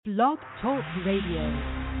Blog Talk Radio.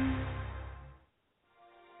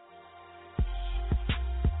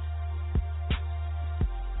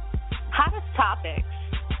 Hottest topics.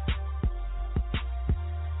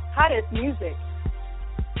 Hottest music.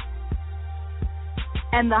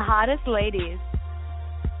 And the hottest ladies.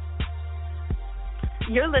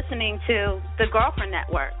 You're listening to the Girlfriend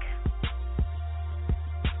Network,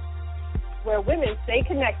 where women stay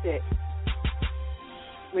connected.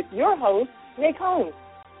 With your host, Nick Holmes.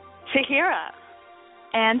 Tahira.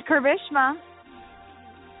 And Karishma.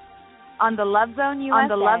 On the Love Zone USA. On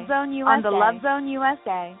the Love Zone USA. On the Love Zone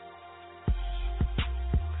USA.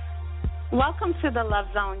 Welcome to the Love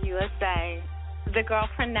Zone USA, the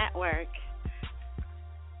Girlfriend Network.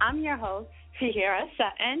 I'm your host, Tahira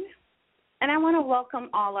Sutton, and I want to welcome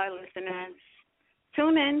all our listeners.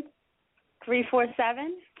 Tune in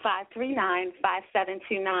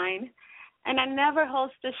 347-539-5729. And I never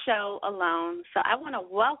host a show alone, so I want to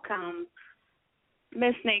welcome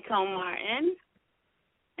Miss Nicole Martin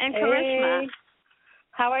and Karishma.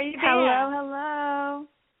 How are you doing? Hello.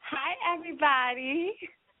 Hi, everybody.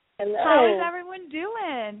 Hello. How is everyone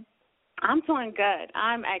doing? I'm doing good.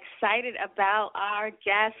 I'm excited about our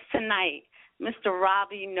guest tonight, Mr.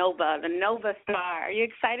 Robbie Nova, the Nova Star. Are you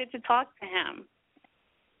excited to talk to him?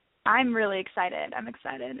 I'm really excited. I'm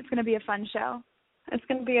excited. It's going to be a fun show. It's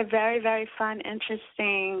going to be a very, very fun,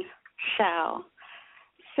 interesting show.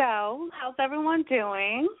 So, how's everyone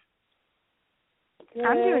doing? Good.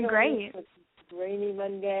 I'm doing great. It's a rainy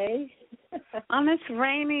Monday. On this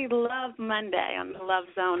rainy Love Monday on the Love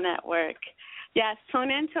Zone Network. Yes,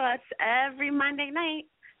 tune in to us every Monday night,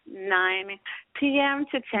 9 p.m.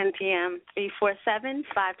 to 10 p.m.,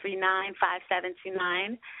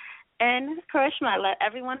 347-539-5729. And, Karishma, let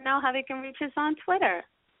everyone know how they can reach us on Twitter.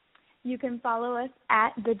 You can follow us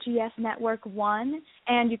at the GS Network 1,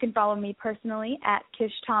 and you can follow me personally at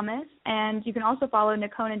Kish Thomas, and you can also follow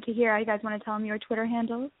Nicole and Tahira. You guys want to tell them your Twitter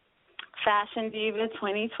handles? Fashion Diva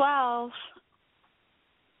 2012.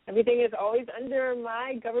 Everything is always under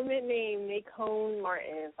my government name, Nicole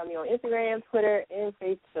Martin. Follow me on Instagram, Twitter, and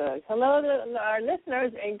Facebook. Hello to our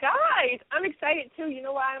listeners. And, guys, I'm excited, too. You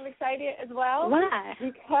know why I'm excited as well? Why?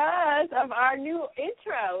 Because of our new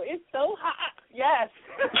intro. It's so hot. Yes.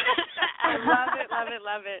 I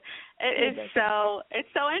love it. It's so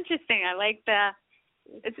interesting. I like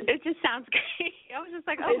it just sounds great. I was just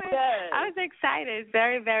like, oh, man. I was excited. It's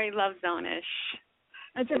very, very Love Zone-ish.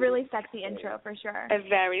 It's a really sexy intro for sure. It's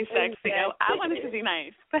very sexy. Exactly. I want it to be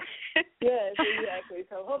nice. Yes, exactly.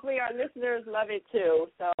 So hopefully our listeners love it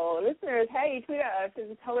too. So listeners, hey, tweet at us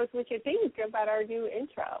and tell us what you think about our new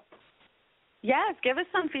intro. Yes, give us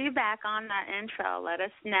some feedback on that intro. Let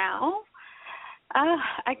us know.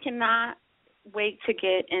 I cannot wait to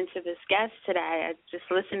get into this guest today. I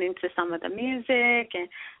just listening to some of the music, and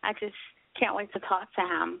I just can't wait to talk to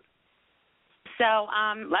him. So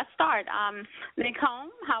let's start. Nicole,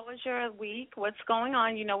 how was your week? What's going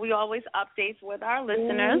on? You know, we always update with our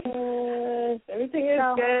listeners. Yes, everything is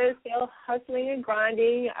good. Still hustling and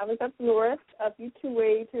grinding. I was up north, up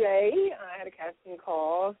U2A today. I had a casting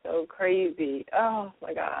call, so crazy. Oh,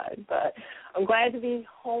 my God. But I'm glad to be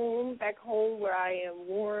home, back home where I am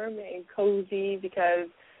warm and cozy because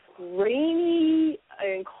rainy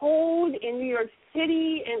and cold in New York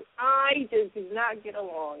City, and I just did not get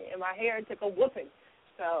along, and my hair took a whooping.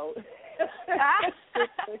 So,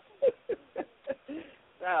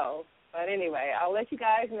 but anyway, I'll let you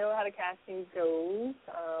guys know how the casting goes.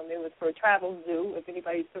 It was for Travel Zoo. If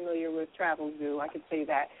anybody's familiar with Travel Zoo, I can say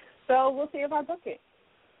that. So we'll see if I book it.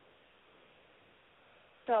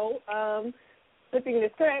 So, flipping the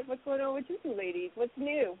script, what's going on with you two ladies? What's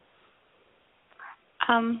new?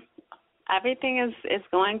 Everything is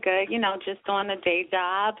going good, you know, just doing a day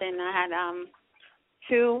job, and I had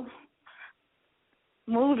 2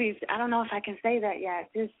 movies. I don't know if I can say that yet.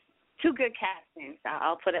 Just 2 good castings.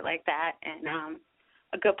 I'll put it like that, and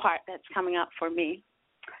a good part that's coming up for me.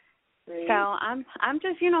 Great. So I'm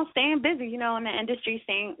just, you know, staying busy, you know, in the industry,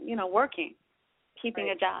 staying, you know, working, keeping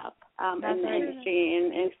a job in the industry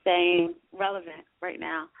and staying relevant right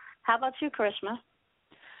now. How about you, Karishma?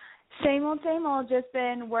 Same old, just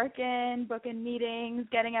been working, booking meetings,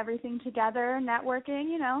 getting everything together, networking,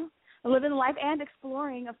 you know, living life and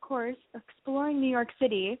exploring New York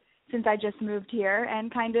City since I just moved here and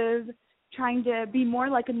kind of trying to be more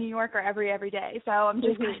like a New Yorker every day. So I'm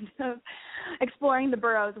just kind of exploring the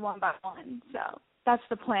boroughs one by one. So that's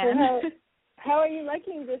the plan. How are you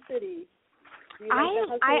liking the city?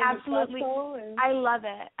 I absolutely, I love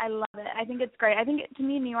it. I love it. I think it's great. I think to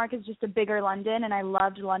me, New York is just a bigger London, and I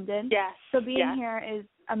loved London. Yes. So being here is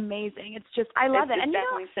amazing. It's just, I love it. And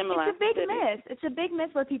definitely similar. It's a big myth. It's a big myth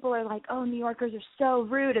where people are like, oh, New Yorkers are so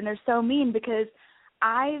rude and they're so mean, because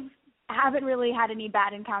I haven't really had any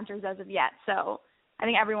bad encounters as of yet. So I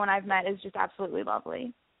think everyone I've met is just absolutely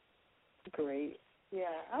lovely. Great.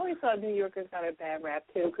 Yeah, I always thought New Yorkers got a bad rap,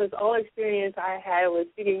 too, because all experience I had was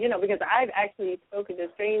speaking, because I've actually spoken to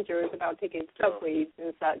strangers about taking subways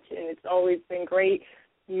and such, and it's always been great.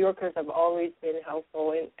 New Yorkers have always been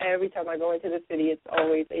helpful, and every time I go into the city, it's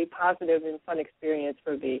always a positive and fun experience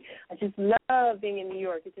for me. I just love being in New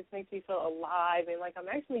York. It just makes me feel alive and like I'm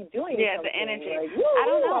actually doing something. Yeah, the energy. Like, I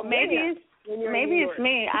don't know. Maybe it's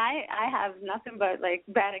me. I have nothing but, like,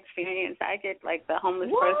 bad experience. I get, like, the homeless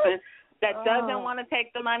person that doesn't want to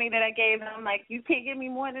take the money that I gave them. Like, you can't give me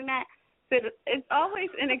more than that. So it's always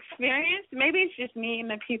an experience. Maybe it's just me and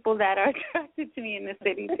the people that are attracted to me in the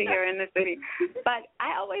city, to here in the city. But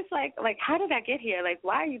I always like, how did I get here? Like,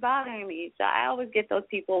 why are you bothering me? So I always get those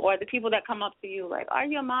people, or the people that come up to you, like, are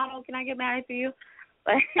you a model? Can I get married to you?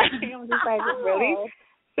 Like, I'm just like, really?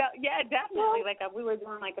 So, yeah, definitely. Like, we were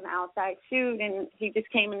doing, like, an outside shoot, and he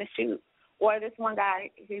just came in the shoot. Or this one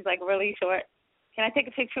guy, he's, like, really short. Can I take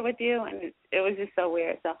a picture with you? And it was just so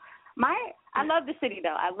weird. So I love the city,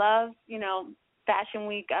 though. I love, Fashion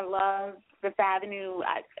Week. I love Fifth Avenue.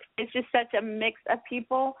 It's just such a mix of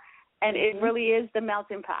people, and it really is the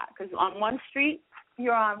melting pot. Because on one street,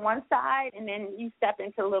 you're on one side, and then you step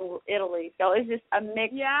into Little Italy. So it's just a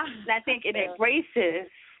mix. Yeah. And I think it embraces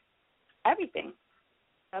everything.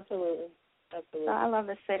 Absolutely. So I love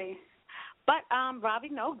the city. But Robbie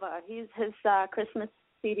Nova, his Christmas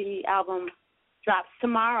CD album drops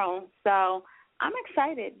tomorrow, so I'm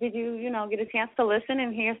excited. Did you, get a chance to listen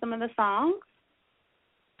and hear some of the songs?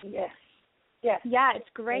 Yes. Yeah, it's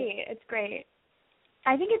great. It's great.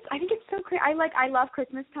 I think it's so great. I love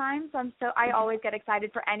Christmas time, so I always get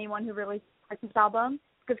excited for anyone who releases a Christmas album,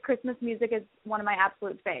 because Christmas music is one of my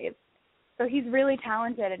absolute faves. So he's really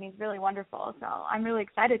talented and he's really wonderful. So I'm really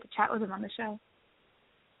excited to chat with him on the show.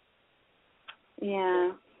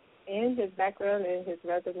 Yeah. And his background and his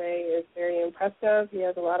resume is very impressive. He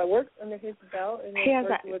has a lot of work under his belt. And he has a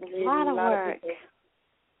lot of work.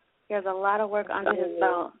 He has a lot of work under his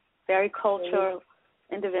belt. Very cultural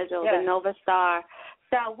individual, the Nova Star.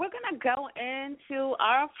 So we're going to go into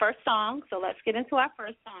our first song. So let's get into our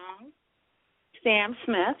first song, Sam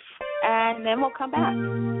Smith, and then we'll come back.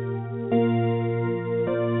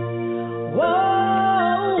 Whoa.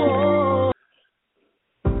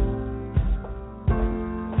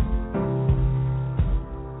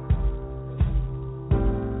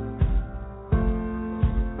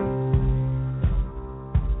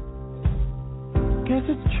 Guess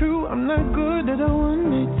it's true, I'm not good at a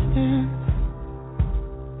one-night stand,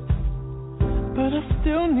 but I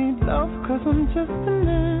still need love, cause I'm just a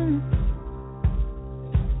man.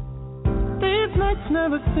 These nights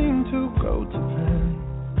never seem to go to plan.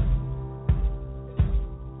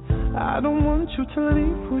 I don't want you to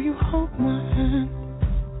leave, will you hold my hand?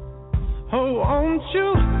 Oh, won't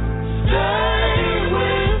you stay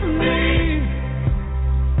with me,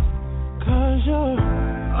 cause you're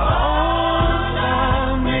all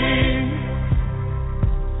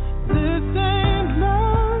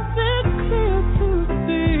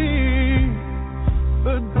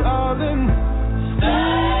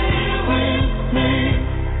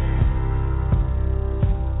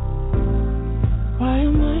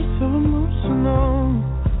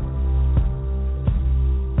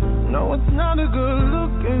not a good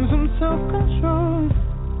look and some self-control.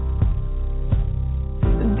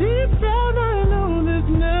 Deep down I know this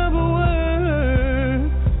never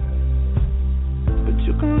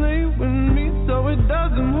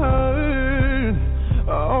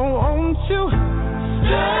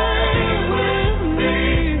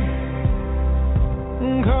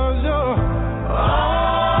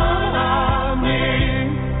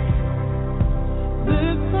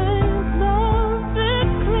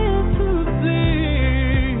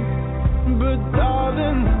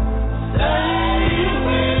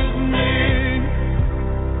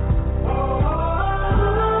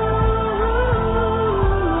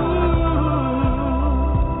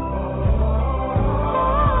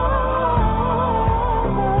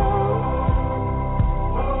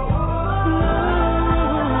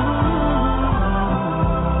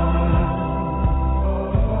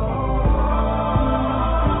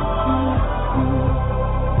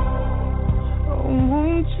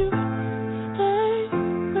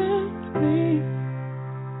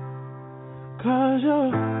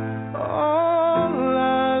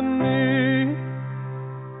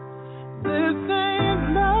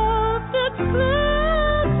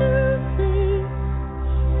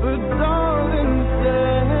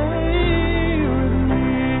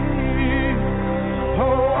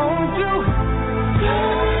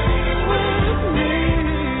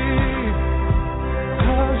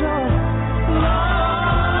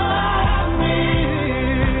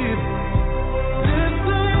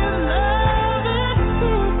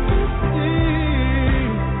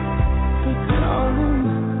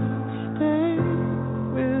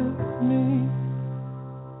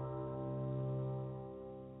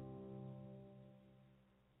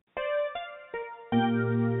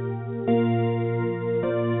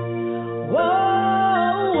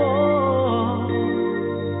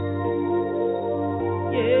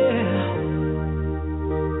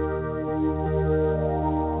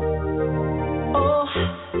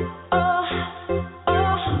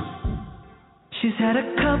She's had a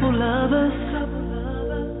couple lovers,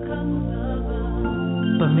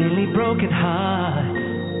 but mainly broken hearts.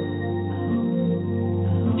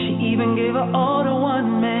 She even gave her all to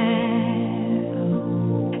one man,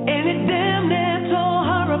 and it damn near tore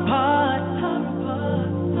her apart.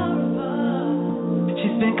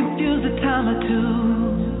 She's been confused a time or two,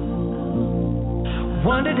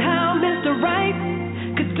 wondered how Mr. Right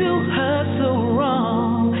could do her so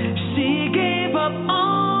wrong. She gave up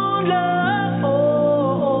on love.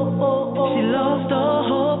 She lost all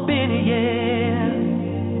hope in it,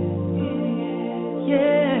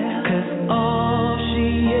 yeah. 'Cause all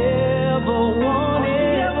she ever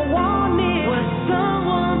wanted was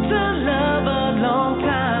someone to love a long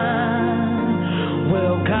time.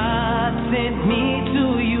 Well, God sent me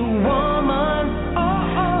to you, woman.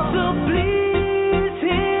 So please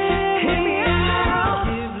hear me out.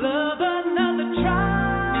 Give love another try.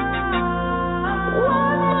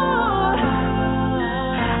 One more.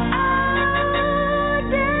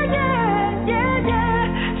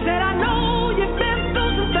 Yeah. Said I know you've been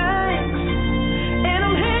through some things, and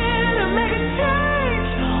I'm here to make a change.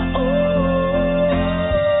 Ooh,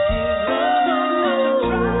 give love another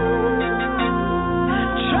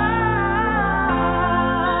try.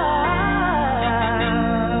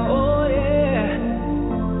 Oh yeah.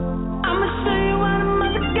 I'ma show you why the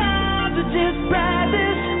other guys are just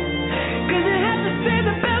practice. 'Cause you have to save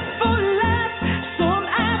the best for last. So I'm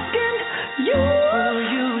asking you, will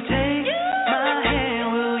you take my hand?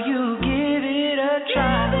 Will you give it a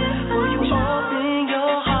try? Will you open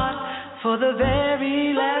your heart for the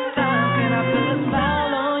very last time? Can I put a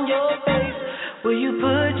smile on your face? Will you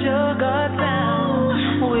put your guard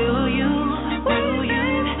down? Will you,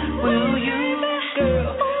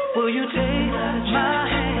 girl? Will you take my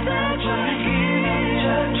hand? Will you give it a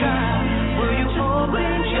try? Will you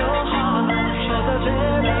open your heart for the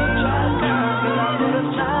very last time? Can I put a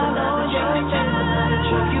smile on your face?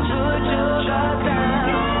 Will you put your guard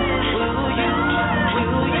down? Will you, girl?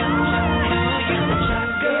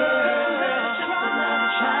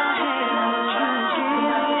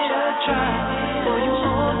 Try. Will you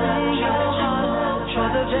open your heart for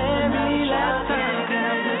the very last time? Can I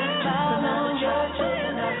put a smile on your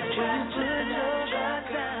face? Will you put your guard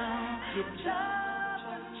down? Your love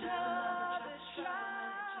another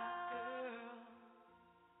try, girl.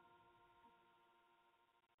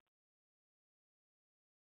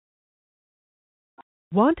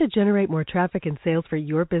 Want to generate more traffic and sales for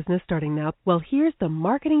your business starting now? Well, here's the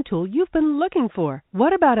marketing tool you've been looking for.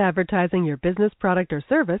 What about advertising your business product or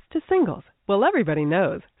service to singles? Well, everybody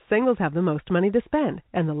knows singles have the most money to spend,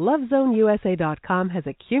 and the LoveZoneUSA.com has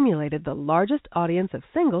accumulated the largest audience of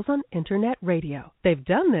singles on internet radio. They've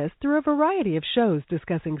done this through a variety of shows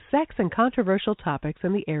discussing sex and controversial topics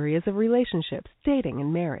in the areas of relationships, dating,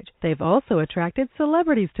 and marriage. They've also attracted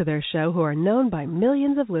celebrities to their show who are known by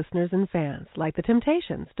millions of listeners and fans, like The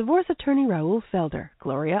Temptations, divorce attorney Raoul Felder,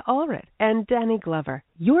 Gloria Allred, and Danny Glover.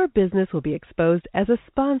 Your business will be exposed as a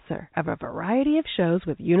sponsor of a variety of shows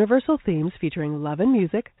with universal themes featuring love and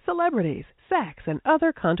music, celebrities, sex, and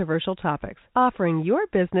other controversial topics, offering your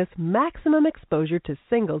business maximum exposure to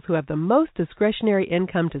singles who have the most discretionary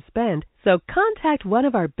income to spend. So contact one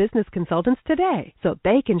of our business consultants today so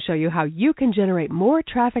they can show you how you can generate more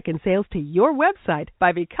traffic and sales to your website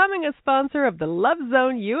by becoming a sponsor of the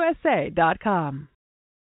LoveZoneUSA.com.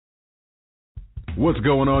 What's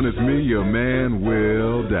going on? It's me, your man,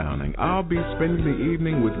 Will Downing. I'll be spending the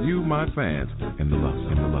evening with you, my fans, in the Love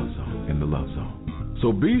Zone.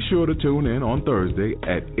 So be sure to tune in on Thursday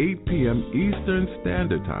at 8 p.m. Eastern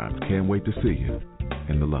Standard Time. Can't wait to see you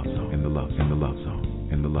in the Love Zone.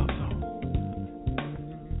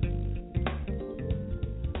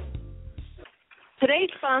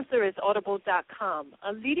 Today's sponsor is Audible.com,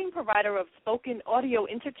 a leading provider of spoken audio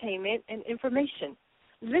entertainment and information.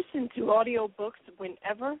 Listen to audiobooks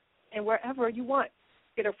whenever and wherever you want.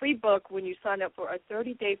 Get a free book when you sign up for a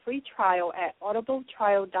 30-day free trial at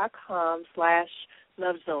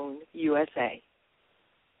audibletrial.com/LoveZoneUSA.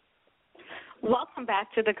 Welcome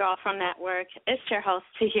back to the Girlfriend Network. It's your host,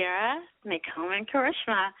 Tahira, Nicole, and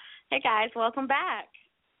Karishma. Hey, guys, welcome back.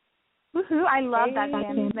 Woohoo! I love that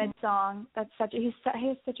Sam Smith song. That's he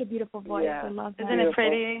has such a beautiful voice. Yeah. I love that. Isn't it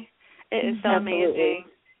pretty? It is so amazing.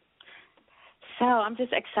 So I'm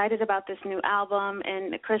just excited about this new album.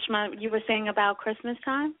 And Karishma, you were saying about Christmas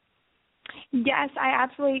time? Yes,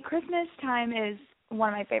 Christmas time is one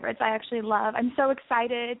of my favorites. I'm so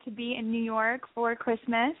excited to be in New York for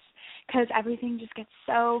Christmas because everything just gets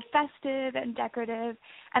so festive and decorative.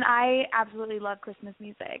 And I absolutely love Christmas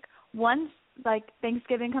music. Once like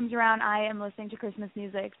Thanksgiving comes around, I am listening to Christmas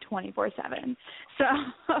music 24/7. So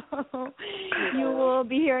you will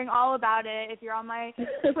be hearing all about it. If you're on my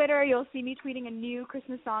Twitter, you'll see me tweeting a new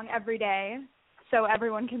Christmas song every day, so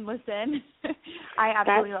everyone can listen. I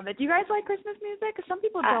absolutely love it. Do you guys like Christmas music? 'Cause some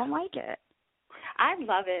people don't like it. I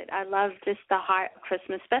love it. I love just the heart of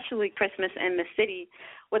Christmas, especially Christmas in the city.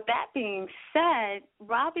 With that being said,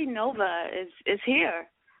 Robbie Nova is here.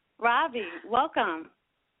 Robbie, welcome.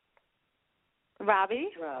 Robbie?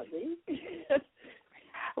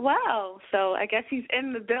 Wow. So I guess he's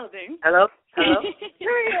in the building. Hello? Here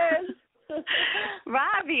he is.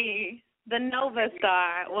 Robbie, the Nova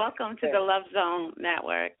star. Welcome to the Love Zone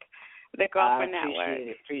Network, the Girlfriend Network.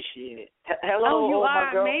 Appreciate it. Hello, you my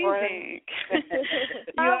are girlfriend. amazing.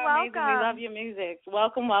 You are amazing. We love your music.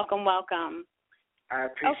 Welcome, welcome, welcome. I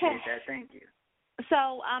appreciate that. Thank you.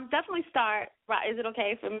 So definitely start. Is it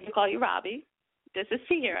okay for me to call you Robbie? This is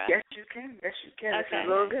Tahira. Yes, you can. Okay. This is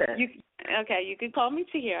real good. You can call me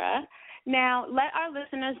Tahira. Now, let our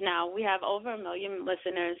listeners know, we have over 1 million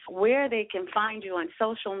listeners, where they can find you on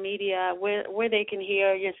social media, where they can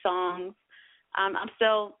hear your songs. I'm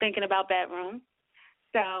still thinking about Bedroom.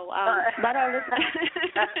 So let our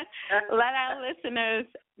listeners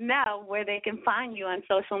know where they can find you on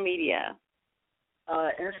social media.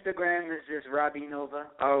 Instagram is just Robbie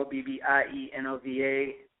Nova,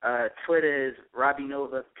 ROBBIENOVA. Twitter is Robbie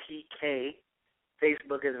Nova PK.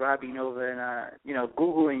 Facebook is Robbie Nova, and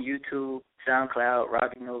Google and YouTube, SoundCloud,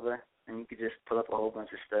 Robbie Nova, and you can just pull up a whole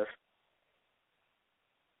bunch of stuff.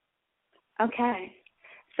 Okay,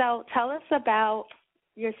 so tell us about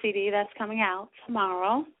your CD that's coming out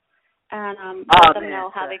tomorrow, and let them know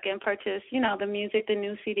how they can purchase, the music, the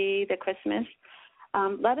new CD, the Christmas.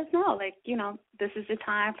 Let us know, this is the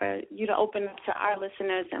time for you to open up to our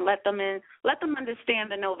listeners and let them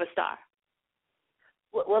understand the Nova Star.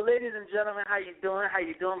 Well, ladies and gentlemen, how you doing?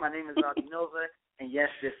 My name is Robbie Nova, and yes,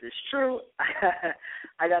 this is true.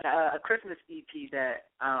 I got a Christmas EP that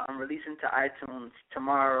I'm releasing to iTunes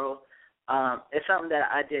tomorrow. It's something that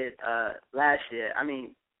I did last year. I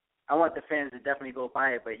mean, I want the fans to definitely go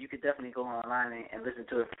buy it, but you could definitely go online and listen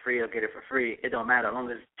to it for free or get it for free. It don't matter as long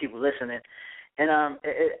as people listening. And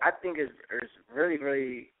I think it's really,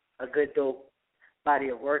 really a good, dope body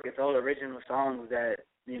of work. It's all original songs that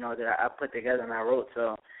I put together and I wrote.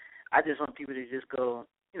 So I just want people to just go,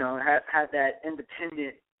 have that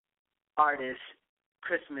independent artist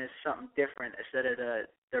Christmas, something different instead of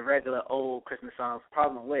the regular old Christmas songs.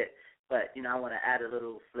 Problem with, but I want to add a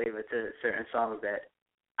little flavor to certain songs that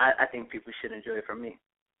I think people should enjoy from me.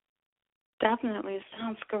 Definitely.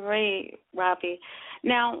 Sounds great, Robbie.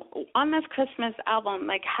 Now, on this Christmas album,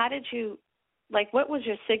 how did you, what was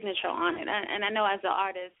your signature on it? And I know as an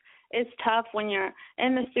artist, it's tough when you're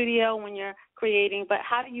in the studio, when you're creating, but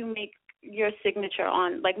how do you make your signature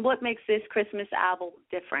on, what makes this Christmas album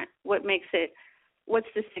different? What's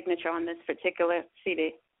the signature on this particular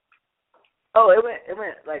CD? Oh, it went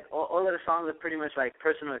all of the songs are pretty much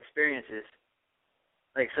personal experiences.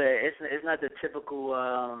 So it's not the typical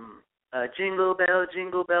jingle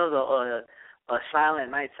bells or a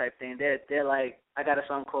silent night type thing. They're like, I got a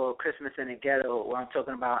song called Christmas in the Ghetto where I'm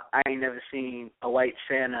talking about I ain't never seen a white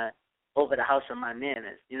Santa over the house of my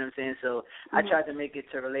nanas. You know what I'm saying? So I tried to make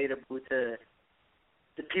it relatable to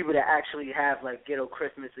the people that actually have ghetto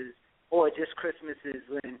Christmases or just Christmases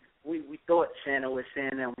when we thought Santa was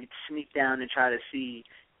Santa and we'd sneak down and try to see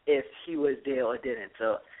if he was there or didn't.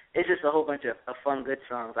 So it's just a whole bunch of fun, good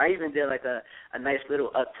songs. I even did a nice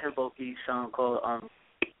little up-tempo beat song called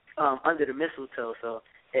Under the Mistletoe. So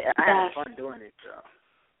I had fun doing it. So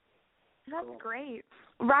that's cool. Great.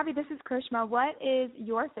 Robbie, this is Krishma. What is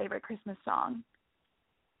your favorite Christmas song?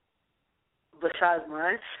 Besides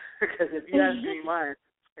mine? Because if you ask me mine.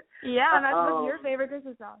 what's your favorite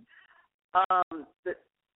Christmas song?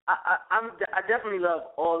 I definitely love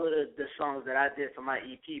all of the songs that I did for my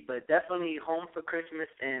EP, but definitely Home for Christmas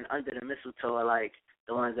and Under the Mistletoe are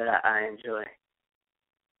the ones that I enjoy.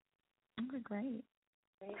 Okay, great.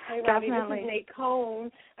 Hey, Robbie, this is Nate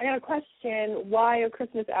Cone. I got a question. Why a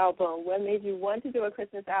Christmas album? What made you want to do a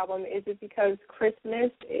Christmas album? Is it because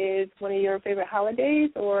Christmas is one of your favorite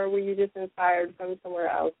holidays, or were you just inspired from somewhere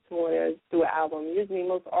else to want to do an album? Usually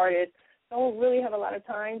most artists don't really have a lot of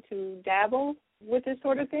time to dabble with this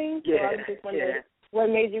sort of thing. So I was just wondering what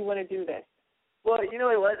made you want to do this? Well, it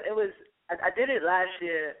was I did it last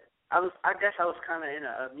year. I guess I was kind of in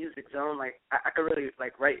a music zone. I could really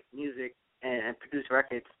write music and produce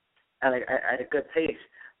records at a good pace.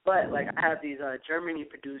 But I have these Germany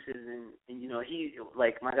producers and he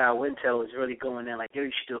my guy Wintel was really going in yo, you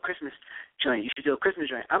should do a Christmas joint.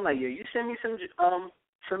 I'm like, yo, you send me some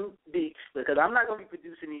some beats because I'm not going to be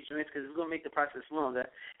producing these joints because it's going to make the process longer,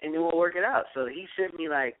 and then we'll work it out. So he sent me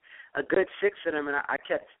like a good 6 of them, and I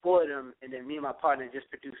kept 4 of them, and then me and my partner just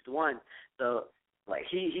produced 1. So like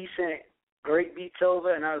he sent great beats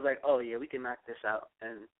over, and I was like, oh yeah, we can knock this out.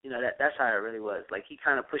 And that's how it really was. Like he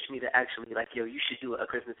kind of pushed me to actually like, yo, you should do a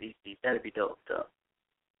Christmas Eve beat. That'd be dope. So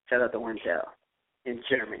shout out to Wendell in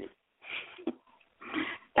Germany.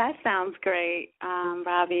 That sounds great,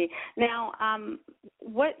 Robbie. Now,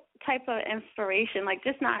 what type of inspiration, like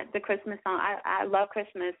just not the Christmas song, I love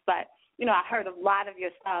Christmas, but, I heard a lot of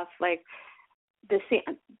your stuff, like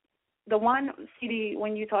the one CD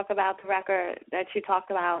when you talk about the record that you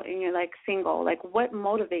talked about in your, like, single, like what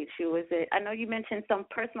motivates you? Is it, I know you mentioned some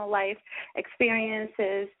personal life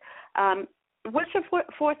experiences. What's your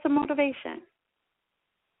force of motivation?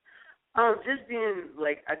 Just being,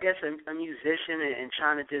 like, I guess a musician and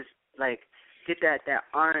trying to just, like, get that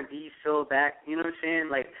R&B feel back, you know what I'm saying?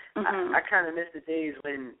 Like, I kind of miss the days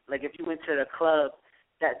when, like, if you went to the club,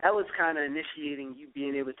 that was kind of initiating you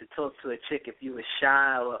being able to talk to a chick if you were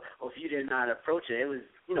shy or if you didn't know how to approach it. It was,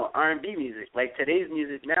 R&B music. Like, today's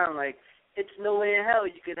music now, like, it's no way in hell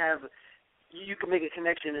you can make a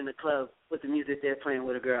connection in the club with the music they're playing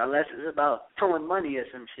with a girl unless it's about throwing money or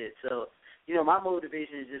some shit. So, my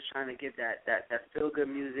motivation is just trying to get that feel-good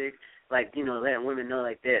music, like, letting women know,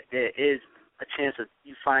 like, there is a chance of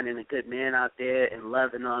you finding a good man out there and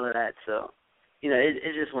love and all of that. So,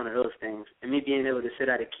 it's just one of those things. And me being able to sit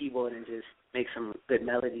at a keyboard and just make some good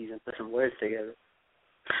melodies and put some words together.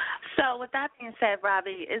 So with that being said,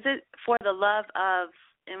 Robbie, is it for the love of,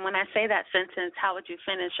 and when I say that sentence, how would you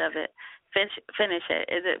finish it? Is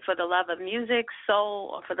it for the love of music,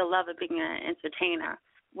 soul, or for the love of being an entertainer?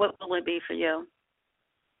 What will it be for you?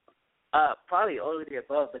 Probably all of the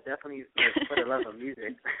above, but definitely for the love of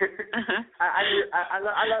music. I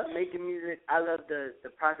love making music. I love the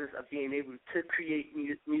process of being able to create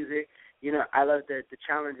music. I love the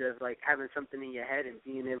challenge of, like, having something in your head and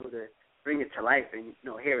being able to bring it to life and,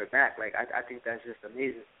 hear it back. Like, I think that's just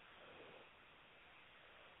amazing.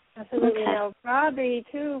 Absolutely. Okay. Now, Robbie,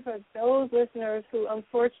 too, for those listeners who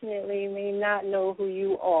unfortunately may not know who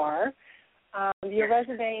you are, your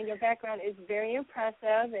resume and your background is very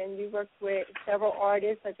impressive, and you worked with several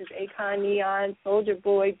artists such as Akon, Neon, Soulja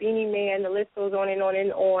Boy, Beanie Man, the list goes on and on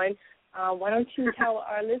and on. Why don't you tell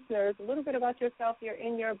our listeners a little bit about yourself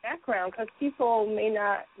and your background, because people may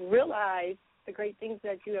not realize the great things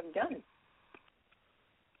that you have done.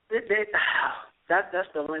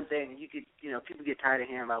 That's the one thing. People get tired of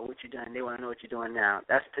hearing about what you've done. They want to know what you're doing now.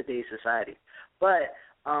 That's today's society. But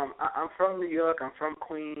I'm from New York. I'm from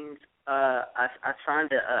Queens. I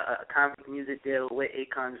signed a comic music deal with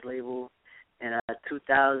Akon's label in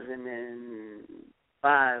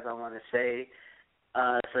 2005, I want to say.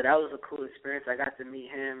 So that was a cool experience. I got to meet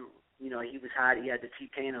him. He was hot. He had the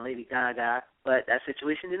T-Pain and Lady Gaga, but that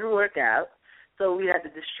situation didn't work out. So we had to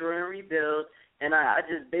destroy and rebuild, and I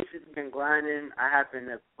just basically been grinding. I happened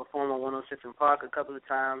to perform on 106 in Park a couple of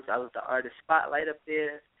times. I was the artist spotlight up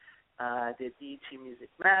there. I did BET Music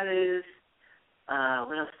Matters.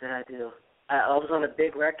 What else did I do? I was on a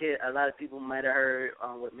big record. A lot of people might have heard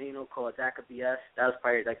with Mano called That Could Be Us. That was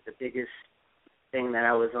probably like the biggest thing that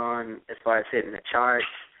I was on as far as hitting the charts.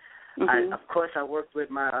 Of course, I worked with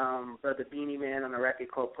my brother Beanie Man on a record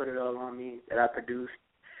called Put It All On Me that I produced.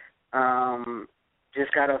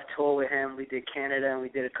 Just got off tour with him. We did Canada and we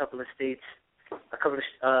did a couple of state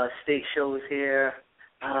shows here.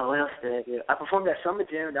 What else did I do? I performed at Summer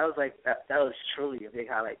Jam. That was truly a big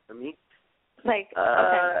highlight for me. Okay,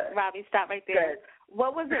 Robbie, stop right there.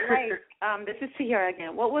 What was it like? This is Sierra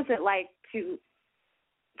again. What was it like to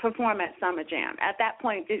perform at Summer Jam? At that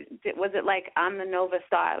point, was it like I'm the Nova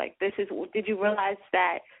Star? Like did you realize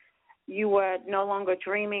that you were no longer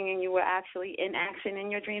dreaming and you were actually in action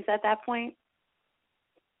in your dreams at that point?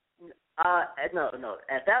 No.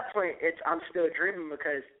 At that point, I'm still dreaming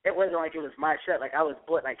because it wasn't like it was my shot. Like I was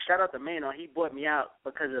bought. Like shout out to Mano, he bought me out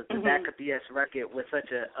because of the That Could Be Us record was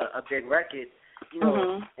such a big record,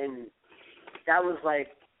 and that was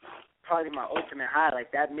like probably my ultimate high.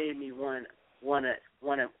 Like that made me want it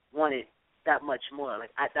that much more.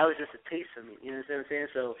 Like that was just a taste for me. You know what I'm saying?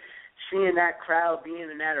 So seeing that crowd, being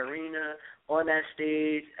in that arena, on that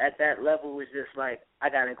stage, at that level was just like I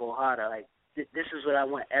gotta go harder. Like. This is what I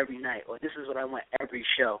want every night, or this is what I want every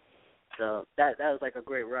show. So that was like a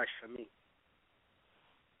great rush for me.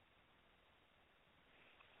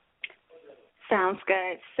 Sounds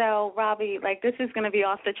good. So, Robbie, like this is going to be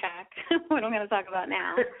off the track, what I'm going to talk about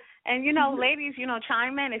now. And, ladies,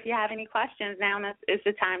 chime in if you have any questions. Now is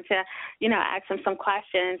the time to, ask them some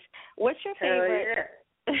questions. What's your favorite?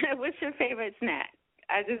 What's your favorite snack?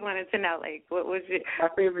 I just wanted to know, like, what was it? My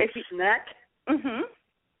favorite snack? Mhm.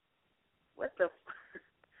 What the?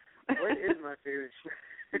 What is my favorite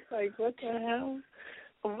snack? Like, what the hell?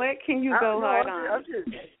 What can you go hard on? I'm just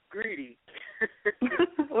greedy.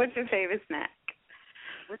 What's your favorite snack?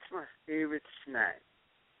 What's my favorite snack?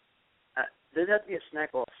 Does it have to be a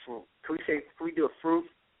snack or a fruit? Can we do a fruit?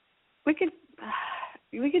 We could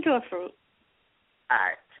do a fruit. All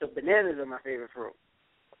right. So bananas are my favorite fruit.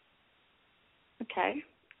 Okay.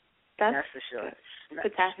 That's for sure.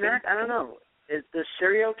 Snack? I don't know. Does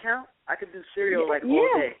cereal count? I could do cereal all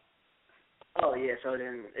day. Oh yeah. So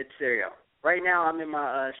then it's cereal. Right now I'm in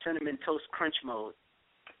my Cinnamon Toast Crunch mode.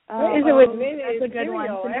 What is it with me? That's a good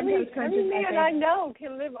cereal. one. Every man I know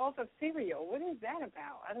can live off of cereal. What is that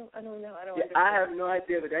about? I don't know. I don't understand. I have no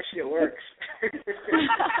idea, but that shit works.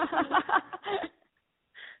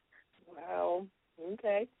 Wow.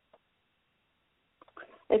 Okay.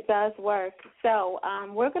 It does work. So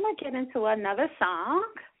we're going to get into another song.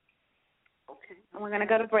 Okay. And we're going to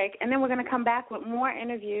go to break. And then we're going to come back with more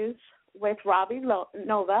interviews with Robbie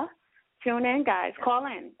Nova. Tune in, guys. Call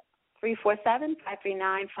in.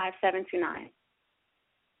 347-539-5729.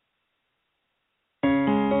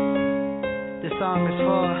 This song is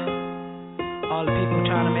for all the people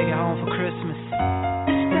trying to make it home for Christmas.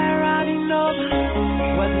 It's that Robbie Nova.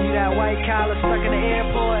 Whether you that white collar stuck in the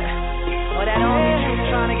airport or that army troop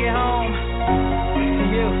trying to get home, it's to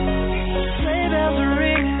you. Sleigh bells are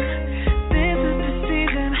ringing. This is the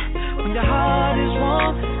season when your heart is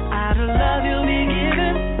warm. Out of love you'll be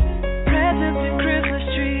given. Presents and Christmas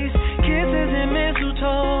trees. Kisses and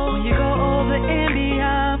mistletoe. When you go over and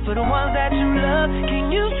beyond for the ones that you love, can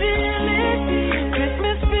you feel it?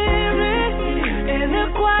 Christmas spirit in the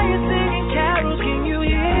choir singing carols. Can you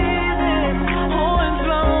hear them? Horns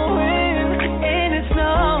blowing and it's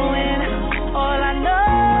snowing. All I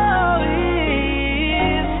know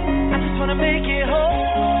is I just wanna make it home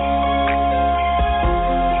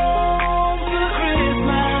for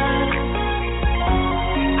Christmas.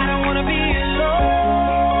 I don't wanna be alone.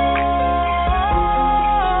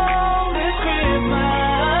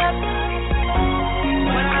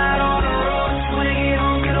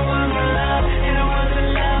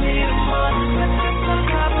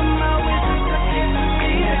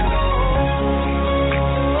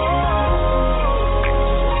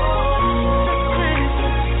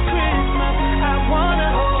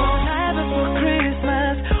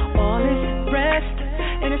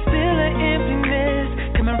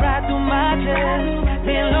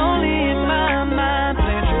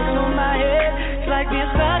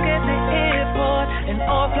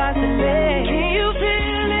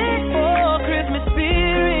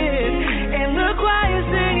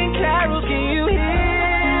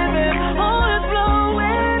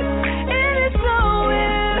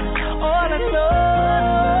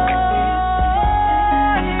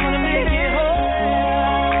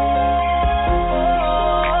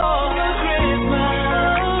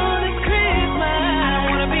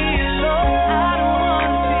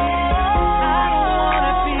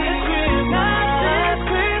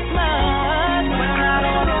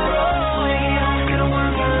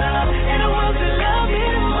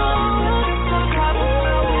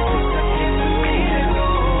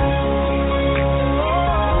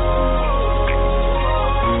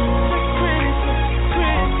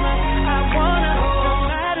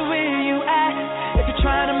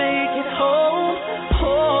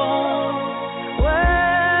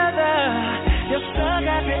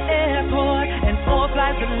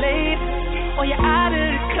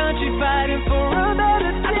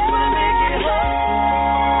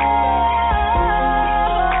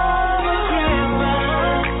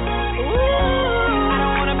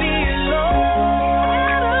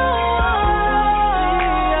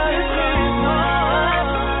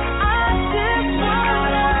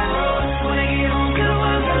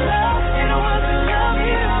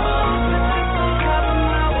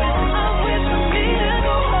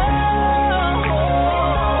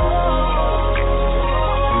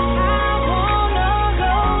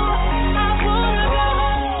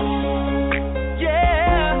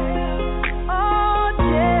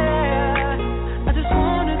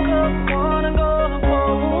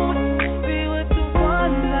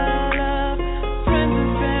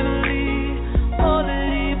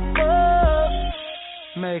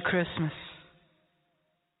 Christmas.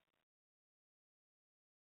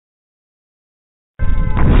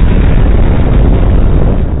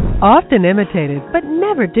 Often imitated, but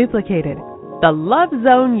never duplicated.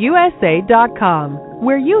 TheLoveZoneUSA.com,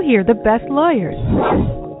 where you hear the best lawyers.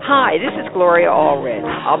 Hi, this is Gloria Allred.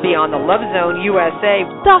 I'll be on the Love Zone USA.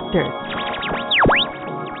 Doctors.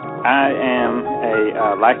 I am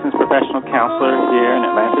a licensed professional counselor here in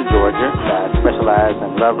Atlanta, Georgia. I specialize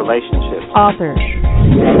in love relationships. Author.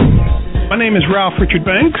 My name is Ralph Richard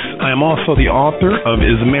Banks. I am also the author of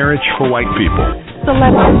Is Marriage for White People?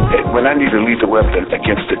 Celebrity. When I need to lead the weapon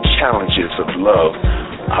against the challenges of love,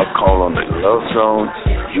 I'll call on the Love Zone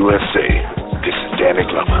USA. This is Danny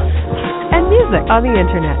Glover. And music on the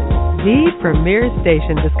internet. The premier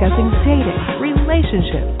station discussing dating,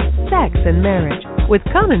 relationships, sex, and marriage with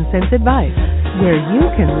common sense advice, where you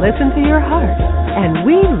can listen to your heart. And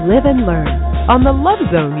we live and learn on the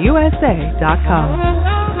LoveZoneUSA.com.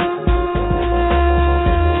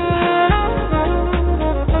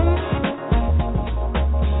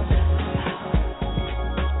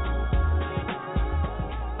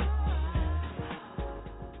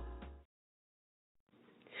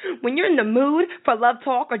 When you're in the mood for love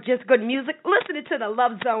talk or just good music, listen to the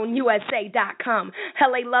LoveZoneUSA.com.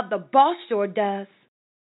 LA Love, the boss sure does.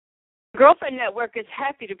 Girlfriend Network is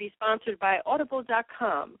happy to be sponsored by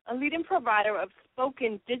Audible.com, a leading provider of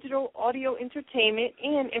spoken digital audio entertainment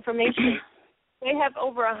and information. They have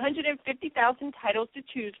over 150,000 titles to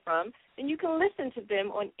choose from, and you can listen to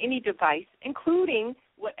them on any device, including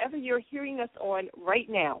whatever you're hearing us on right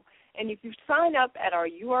now. And if you sign up at our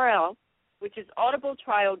URL, which is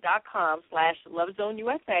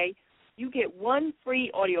audibletrial.com/LoveZoneUSA, you get one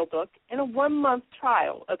free audiobook and a 1-month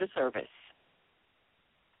trial of the service.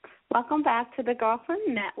 Welcome back to the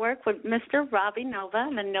Girlfriend Network with Mr. Robbie Nova,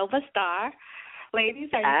 the Nova Star. Ladies,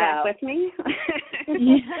 are you back with me?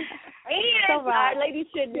 And our ladies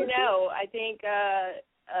should know, I think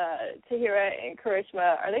Tahira and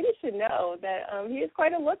Karishma, our ladies should know that he is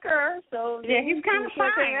quite a looker. So yeah, he's kind of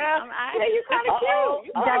fine. Yeah, you're kind of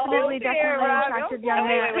cute. Definitely attractive young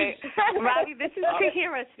man. Wait. Robbie, this is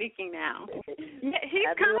Tahira speaking now. Yeah, he's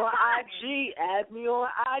kind of fine. Add me on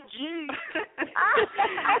IG.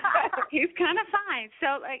 He's kind of fine.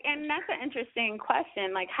 So, and that's an interesting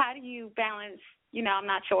question. Like, how do you balance? I'm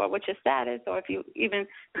not sure what your status, or if you even,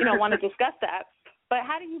 want to discuss that. But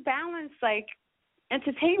how do you balance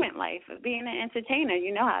entertainment life, being an entertainer?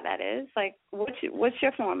 You know how that is. Like, what's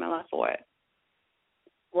your formula for it?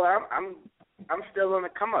 Well, I'm still on the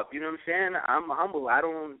come up. You know what I'm saying? I'm humble. I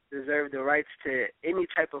don't deserve the rights to any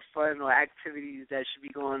type of fun or activities that should be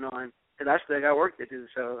going on, because I still got work to do.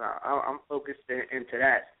 So I'm focused into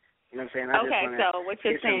that. You know what I'm saying? Okay, so what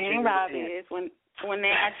you're saying, Robbie, is when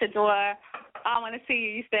they're at your door, I want to see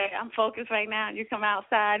you. You say, I'm focused right now. You come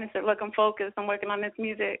outside and say, look, I'm focused. I'm working on this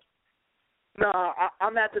music. No,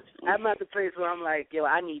 I'm at the place where I'm like, yo,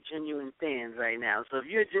 I need genuine fans right now. So if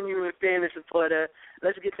you're a genuine fan and supporter,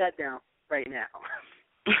 let's get that down right now.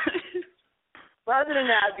 But other than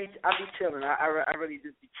that, I'll be chilling. I really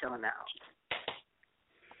just be chilling out.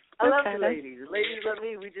 I love the ladies. The ladies love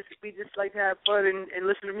me. We just like to have fun and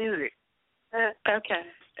listen to music. Okay.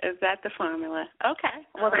 Is that the formula? Okay.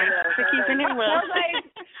 Well, thanks for keeping it real.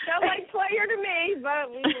 Sounds like player to me, but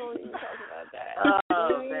we won't even talk about that.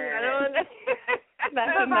 Oh, man.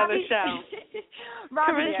 That's another show.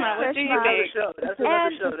 Karishma, what do you think? That's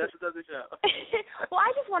another show. Well,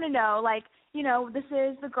 I just want to know, this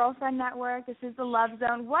is the Girlfriend Network. This is the Love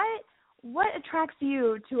Zone. What attracts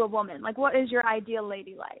you to a woman? Like, what is your ideal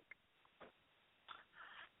lady like?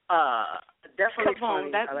 Definitely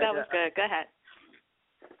funny. That was good. Go ahead.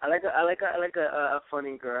 I like a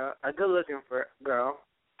funny girl, a good-looking girl.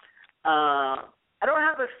 I don't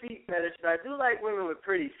have a feet fetish, but I do like women with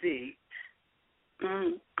pretty feet.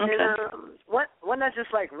 Okay. And one that's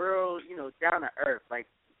just real, down to earth,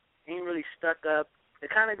 ain't really stuck up. The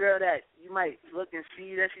kind of girl that you might look and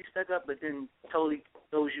see that she's stuck up, but then totally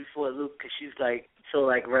throws you for a loop because she's so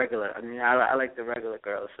regular. I mean, I like the regular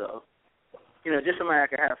girl, so just somebody I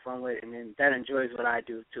can have fun with, and then that enjoys what I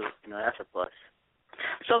do too. That's a plus.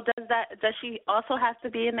 So does she also have to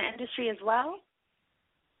be in the industry as well?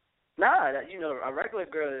 Nah, a regular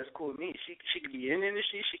girl is cool with me. She could be in the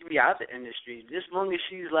industry, she could be out the industry. Just as long as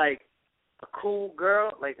she's a cool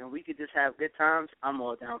girl, and we could just have good times, I'm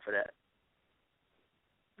all down for that.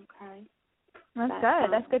 Okay. That's good.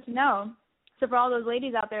 That's good to know. So for all those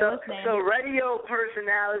ladies out there listening. So radio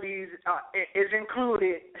personalities is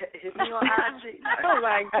included. Hit me on IG. Oh,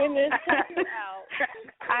 my goodness.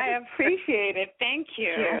 I appreciate it. Thank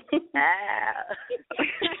you.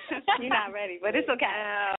 You're not ready, but it's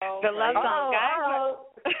okay. The Love Zone, guys.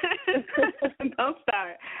 Don't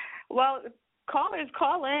start. Well, callers,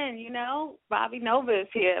 call in, Robbie Nova is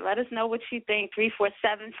here. Let us know what you think.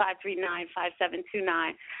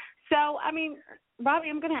 347-539-5729. So, I mean, Robbie,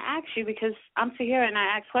 I'm going to ask you because I'm here and I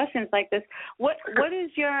ask questions like this. What is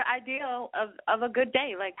your ideal of a good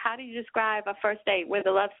day? Like, how do you describe a first date with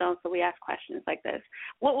a love song? So we ask questions like this.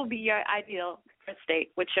 What would be your ideal first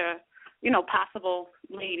date with your, possible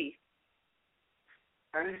lady?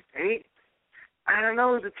 First date? I don't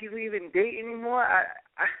know. Do people even date anymore? I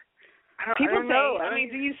don't know. I mean,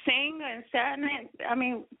 do you sing and serenade? I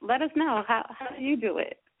mean, let us know. How do you do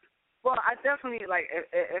it? Well, I definitely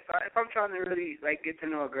if I'm trying to really get to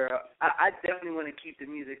know a girl, I definitely want to keep the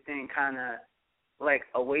music thing kind of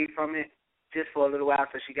away from it just for a little while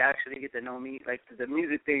so she can actually get to know me. Like the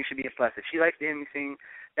music thing should be a plus. If she likes to hear me sing,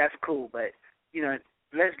 that's cool. But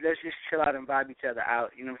let's just chill out and vibe each other out.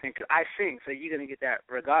 You know what I'm saying? 'Cause I sing, so you're gonna get that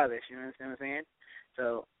regardless. You know what I'm saying?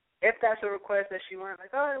 So if that's a request that she wants,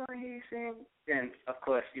 I want to hear you sing, then of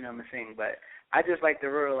course, I'm gonna sing. But I just like the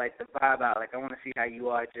real, the vibe out. I want to see how you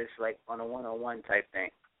are, just on a one-on-one type thing.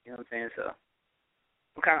 You know what I'm saying? So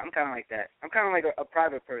I'm kind of like that. I'm kind of like a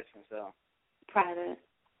private person. So private.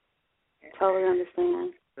 Yeah. Totally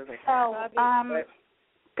understand. So,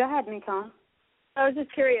 go ahead, Nicole. I was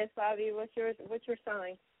just curious, Bobby. What's your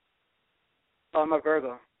sign? Oh, I'm a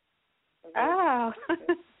Virgo. Oh.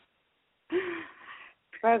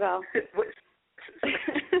 Virgo.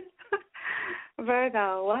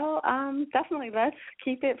 Virgo. Well, definitely let's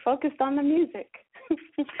keep it focused on the music.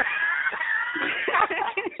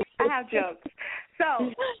 I have jokes.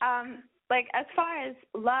 So, as far as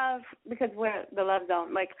love, because we're the love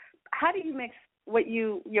zone, how do you mix what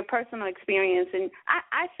your personal experience, and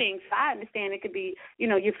I think, so I understand it could be,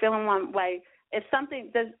 you're feeling one way. If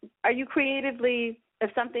something are you creatively,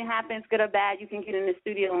 if something happens, good or bad, you can get in the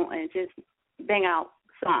studio and just bang out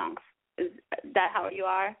songs. Is that how you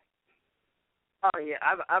are? Oh, yeah.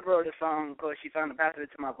 I wrote a song called She Found the Password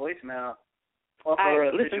to My Voicemail off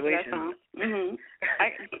of a situation. Mm-hmm.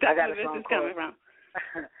 I got a song called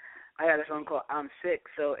I got a song called I'm Sick.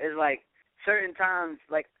 So it's certain times,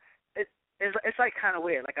 it's kind of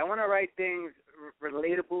weird. I want to write things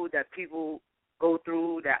relatable that people go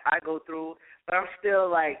through, that I go through, but I'm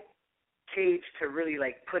still caged to really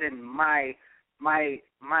put in my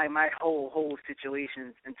whole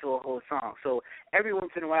situations into a whole song. So every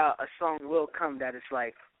once in a while, a song will come that is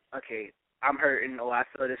okay, I'm hurting, or I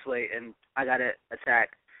feel this way, and I gotta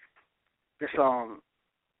attack the song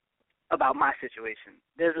about my situation.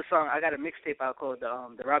 There's a song, I got a mixtape out called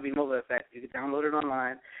the Robbie Nova Effect. You can download it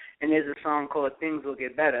online, and there's a song called Things Will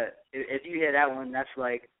Get Better. If you hear that one, that's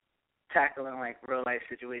tackling real life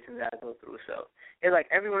situations that I go through. So it's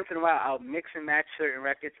every once in a while I'll mix and match certain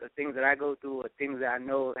records of things that I go through or things that I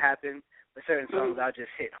know happen, but certain songs I'll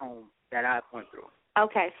just hit home that I went through.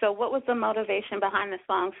 Okay, so what was the motivation behind the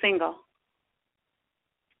song Single?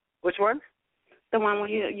 Which one? The one where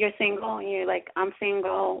you're single and you're I'm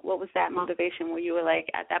single. What was that motivation? Where you were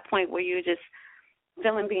at that point where you were just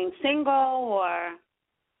feeling being single, or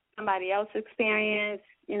somebody else's experience?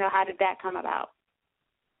 How did that come about?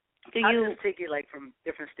 I just take it from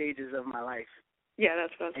different stages of my life. Yeah,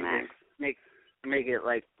 that's what I was make it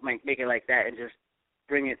make it like that, and just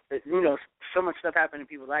bring it. So much stuff happened in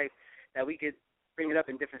people's life that we could bring it up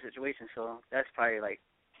in different situations. So that's probably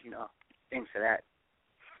things for that.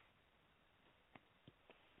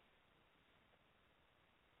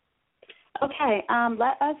 Okay,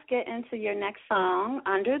 let us get into your next song,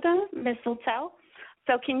 Under the Mistletoe.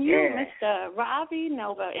 So can you, Mr. Robbie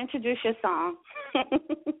Nova, introduce your song?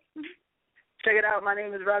 Check it out. My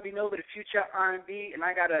name is Robbie Nova, the future R&B, and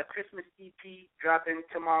I got a Christmas EP dropping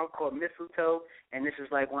tomorrow called Mistletoe, and this is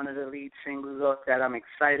one of the lead singles off that I'm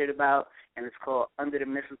excited about, and it's called Under the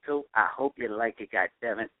Mistletoe. I hope you like it,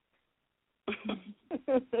 goddammit.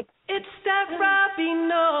 It's that Robbie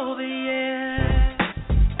Nova, yeah.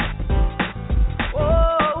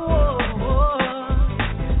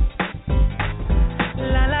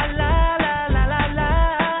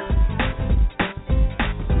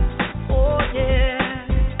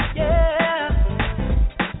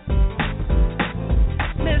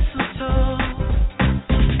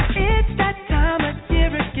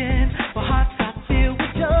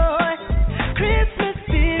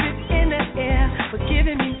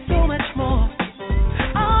 Giving me so much more.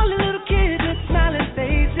 All the little kids are smiling.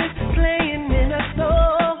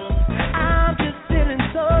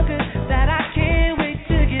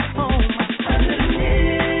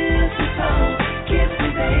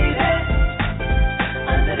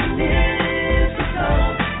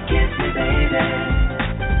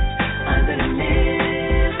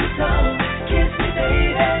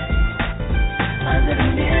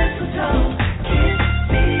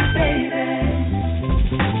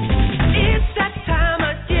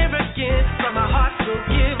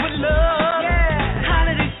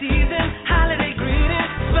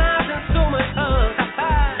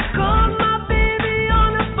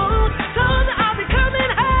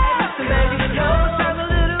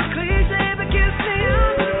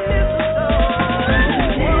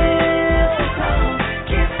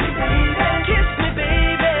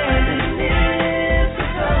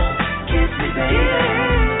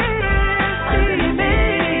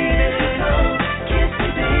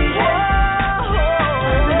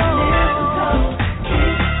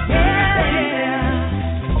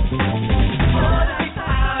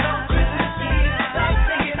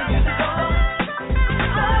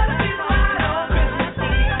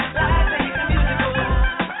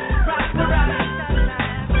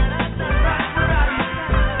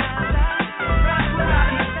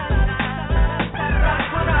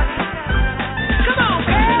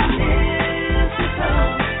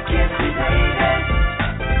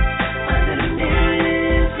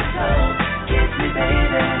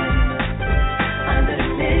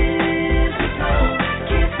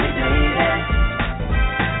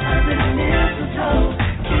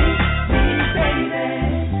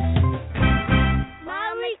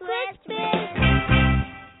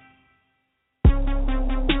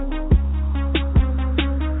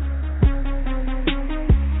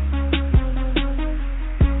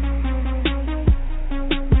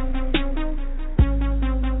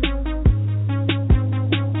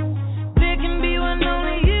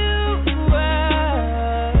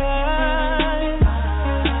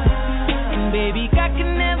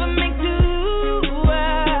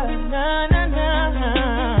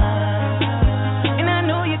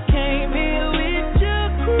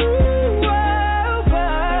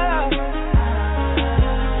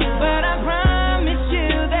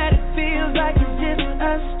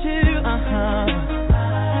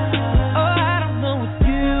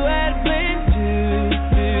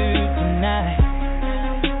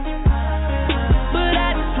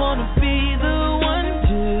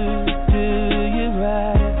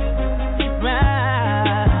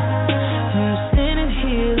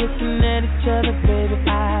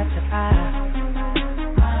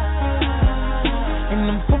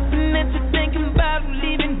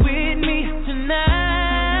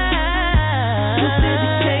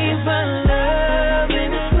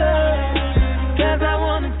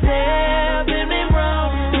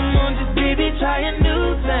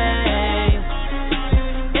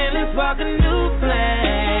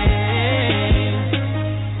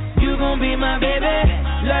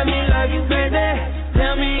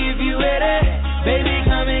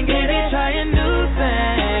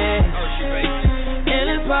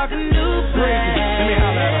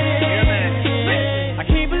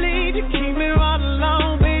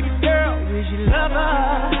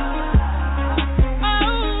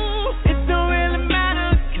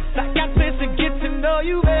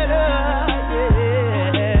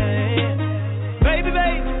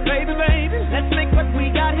 baby, baby, let's make what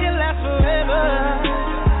we got here last forever.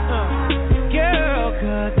 Girl,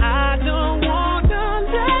 'cause I don't want to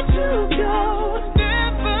let you go.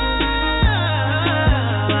 Never.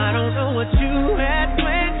 I don't know what you had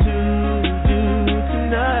planned to do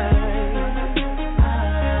tonight.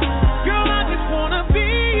 Girl, I just wanna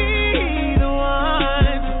be the one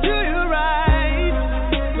to do you right,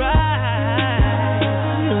 right.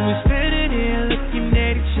 And we're standing here looking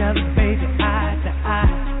at each other, baby, eye to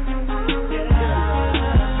eye.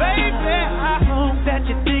 Baby, I hope that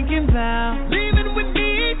you're thinking about leaving with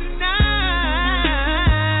me tonight.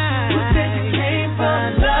 Who said you came for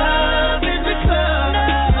love in the club?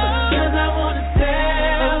 'Cause I wanna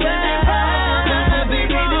tell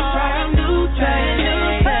baby, let's try a new thing.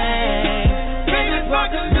 Baby, let's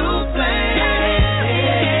rock a new thing.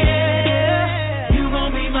 You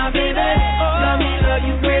gon' be my baby. Tell me love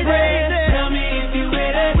you crazy. Tell me if you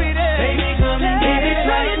with it. Baby, come and baby,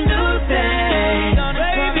 try a new thing.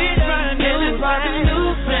 Baby, try a new thing. Rock a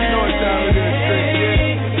new thing. You know what time it is,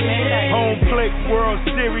 Chris. Home plate, World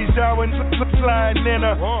Series, I went sliding in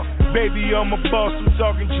her. Baby, I'm a boss, I'm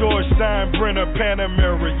talking George Steinbrenner,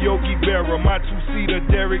 Panamera, Yogi Berra, my two-seater,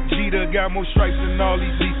 Derek Jeter, got more stripes than all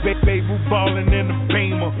these beats. Baby, ballin' in the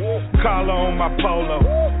Beamer, collar on my polo,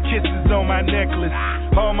 kisses on my necklace,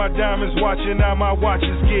 all my diamonds watching, now my watch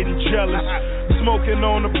is getting jealous. Smoking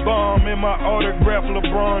on the bomb in my autograph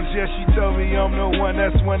LeBron's, yeah, she told me I'm the one,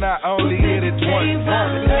 that's when I only hit it once.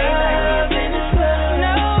 Love in the club.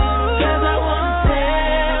 Cause I wanna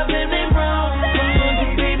tell them they wrong.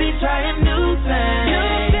 Baby, try a new thing.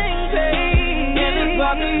 And let's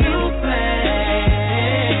rock a new thing.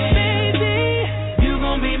 Baby, you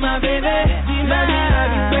gon' be my baby. Be my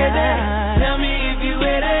baby. Tell me if you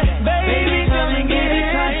with it. Baby, come and get it.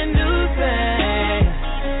 Try a new thing.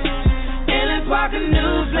 And let's rock a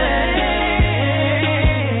new thing.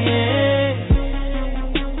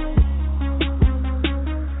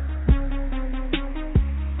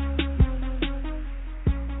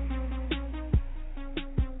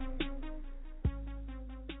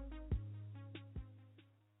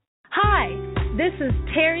 Hi, this is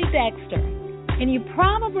Terry Dexter, and you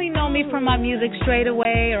probably know me from my music Straight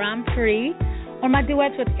Away or I'm Free, or my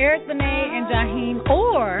duets with Eric Benet and Jaheim,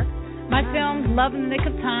 or my films Love in the Nick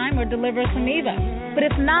of Time or Deliver Us from Eva. But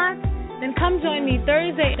if not, then come join me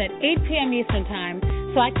Thursday at 8 p.m. Eastern Time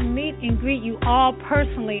so I can meet and greet you all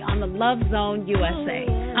personally on the Love Zone USA.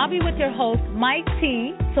 I'll be with your host, Mike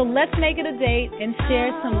T, so let's make it a date and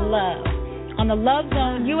share some love on the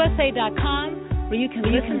lovezoneusa.com, where you can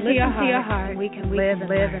listen to your heart, and we can live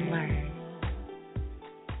and learn.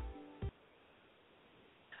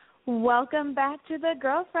 Welcome back to the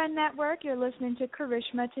Girlfriend Network. You're listening to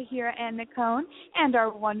Karishma, Tahira, and Nicole, and our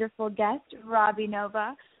wonderful guest, Robbie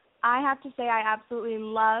Nova. I have to say I absolutely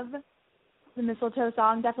love the Mistletoe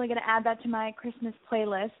song. Definitely going to add that to my Christmas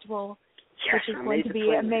playlist, which is going to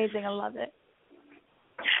be amazing. I love it.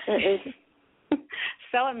 It is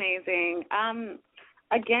so amazing.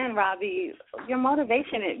 Again, Robbie, your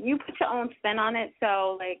motivation, you put your own spin on it.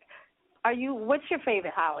 So, what's your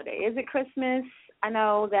favorite holiday? Is it Christmas? I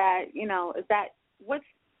know that, what's...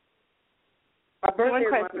 My birthday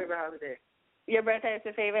is my favorite holiday. Your birthday is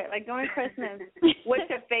your favorite? During Christmas, what's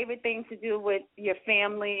your favorite thing to do with your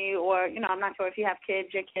family? Or, I'm not sure if you have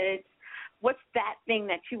your kids. What's that thing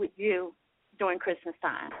that you would do during Christmas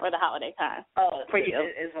time or the holiday time for you?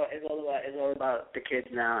 It's all about the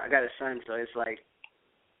kids now. I got a son, so it's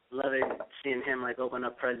loving seeing him open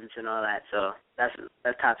up presents and all that. So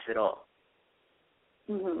that tops it all.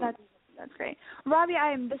 Mm-hmm. That's great. Robbie,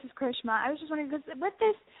 this is Karishma. I was just wondering, because with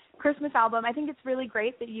this Christmas album, I think it's really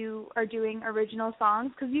great that you are doing original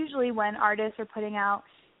songs, because usually when artists are putting out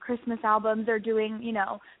Christmas albums, they're doing,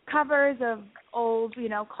 covers of old,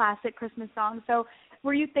 classic Christmas songs. So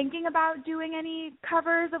were you thinking about doing any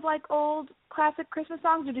covers of old classic Christmas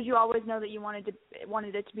songs, or did you always know that you wanted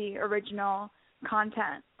it to be original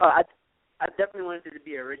content? I definitely wanted it to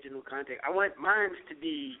be original content. I want mine to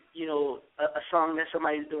be, a song that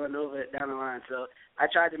somebody's doing over down the line. So I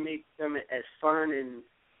tried to make them as fun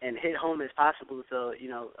and hit home as possible, so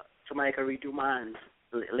somebody can redo mine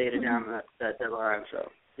later down the line. So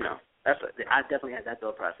I definitely had that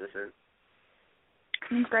thought process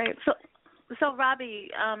in. Great. So Robbie,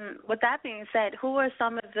 with that being said, who are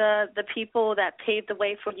some of the people that paved the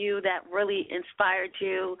way for you, that really inspired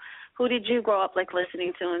you? Who did you grow up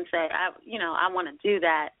listening to and say, I want to do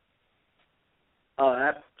that? Oh,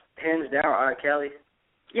 hands down, R. Kelly.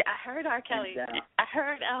 Yeah, I heard R. Kelly. I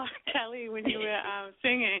heard R. Kelly when you were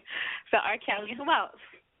singing. So R. Kelly, who else?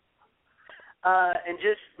 And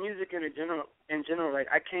just music in general.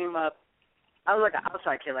 I came up I was like an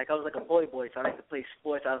outside kid. Like I was like a boy, so I like to play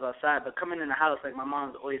sports. I was outside, but coming in the house, like my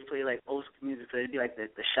mom's always play like old school music. So it'd be like the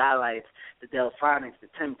Shy Lights, the Delphonics, the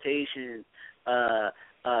Temptations,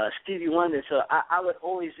 Stevie Wonder. So I would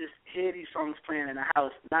always just hear these songs playing in the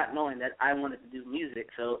house, not knowing that I wanted to do music.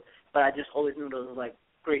 So, but I just always knew those were like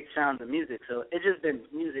great sounds of music. So it's just been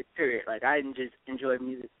music, period. Like I just enjoy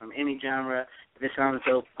music from any genre. If it sounds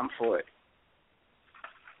dope, I'm for it.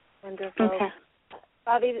 Wonderful. Okay.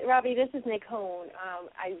 Robbie, this is Nick Hone.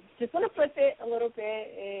 I just want to flip it a little bit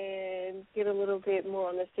and get a little bit more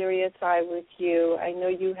on the serious side with you. I know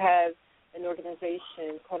you have an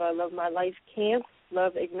organization called I Love My Life Camp.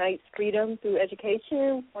 Love Ignites Freedom Through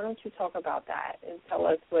Education. Why don't you talk about that and tell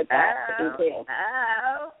us what that entails?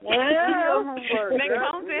 Nick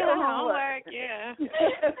Hone did her homework, yeah.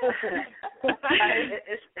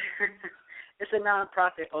 It's a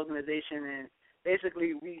nonprofit organization, and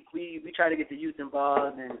basically, we try to get the youth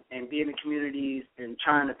involved and be in the communities and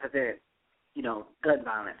trying to prevent, gun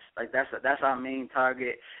violence. Like that's our main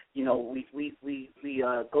target. We go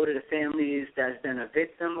to the families that's been a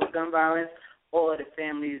victim of gun violence, or the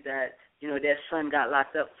families that their son got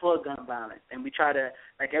locked up for gun violence. And we try to,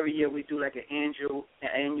 like every year, we do like an annual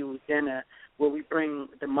dinner where we bring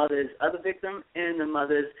the mothers of the victim and the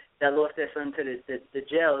mothers that lost their son to the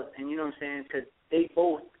jails. And you know what I'm saying? Because they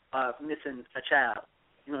both missing a child,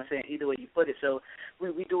 you know what I'm saying, either way you put it. So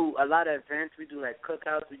we do a lot of events. We do like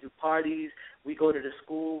cookouts, we do parties, we go to the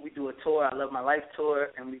school, we do a tour, I Love My Life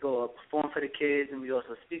tour, and we go perform for the kids, and we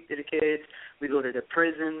also speak to the kids. We go to the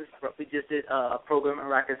prisons. We just did a program in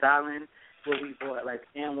Rikers Island where we brought like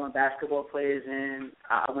N1 basketball players in.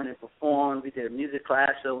 I went and performed. We did a music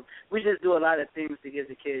class. So we just do a lot of things to give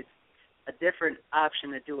the kids a different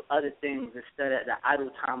option to do other things instead of the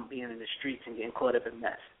idle time being in the streets and getting caught up in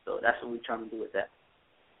mess. So that's what we're trying to do with that.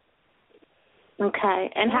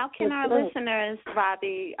 Okay. And how can our listeners,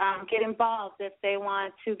 Robbie, get involved if they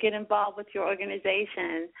want to get involved with your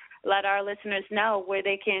organization? Let our listeners know where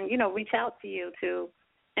they can, reach out to you to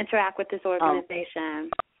interact with this organization.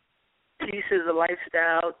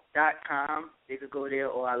 piecesoflifestyle.com. They could go there,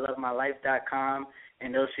 or ilovemylife.com,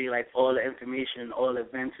 and they'll see like all the information, all the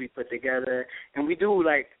events we put together. And we do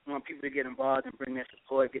like want people to get involved and bring their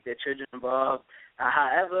support, get their children involved.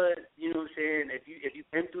 However, you know what I'm saying, if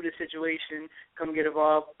you've been through the situation, come get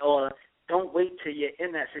involved, or don't wait till you're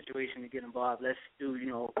in that situation to get involved. Let's do,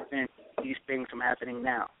 prevent these things from happening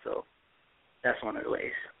now. So that's one of the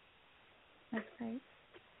ways. That's great.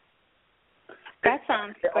 That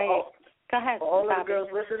sounds great. Go ahead. All of the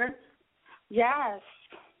girls listening? Yes.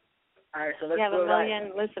 All right, so let's go. We have a million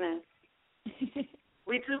right. listeners.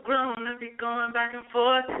 We too grown to be going back and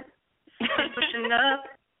forth. Keep pushing up,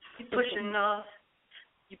 keep pushing off.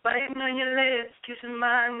 You biting on your lips, kissing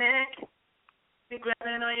my neck. Be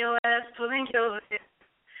grabbing on your ass, pulling your hair.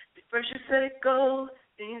 First you said go,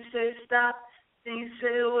 then you said stop, then you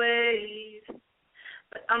said wait.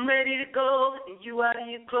 But I'm ready to go, and you out of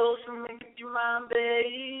your clothes, so make it your mind,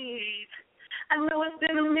 babe. I know it's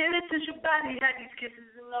been a minute since your body had these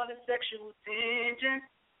kisses and all the sexual tension.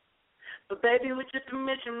 But baby, with your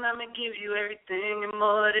permission, I'ma give you everything and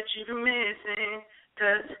more that you've been missing.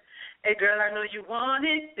 'Cause, hey girl, I know you want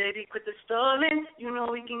it. Baby, quit the stalling. You know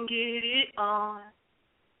we can get it on.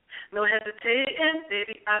 No hesitating,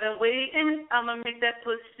 baby, I've been waiting. I'ma make that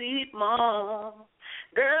pussy moan.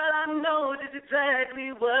 Girl, I know just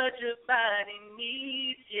exactly what your body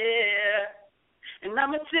needs, yeah. And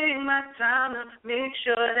I'ma take my time to make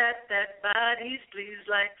sure that body's pleased,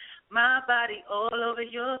 like my body all over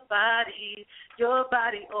your body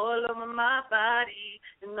all over my body.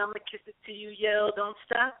 And I'ma kiss it till you yell, don't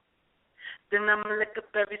stop. Then I'ma lick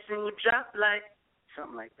up every single drop, like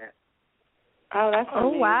something like that. Oh, that's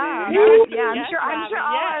amazing. Wow. Yeah, I'm sure all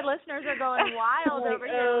our listeners are going wild over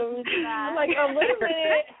here listening to that. I'm like, wait a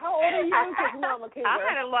minute. How old are you? I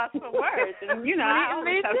had a loss for words, and me too. I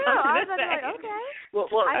was like, okay. Well,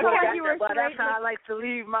 I feel like you were well, that's how I like to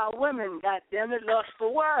leave my women. God damn it, lost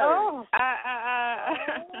for words. Oh.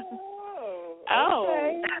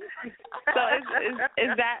 Okay. So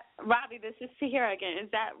is that, Robbie, this is Sierra again, is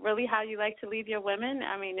that really how you like to leave your women?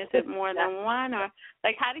 I mean, is it more than one, or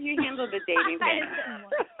like how do you handle the dating thing?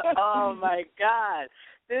 Oh my God,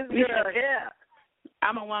 this girl here.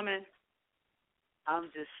 I'm a woman.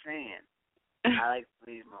 I'm just saying, I like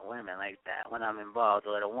to leave my women like that when I'm involved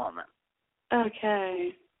with a woman.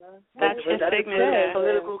 Okay. That's your signature.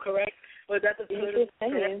 Political correct? Was that the political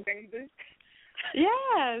correct thing?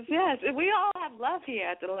 Yes. We all have love here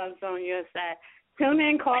at the Love Zone USA. Tune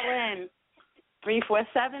in, call in,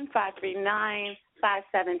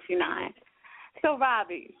 347-539-5729. So,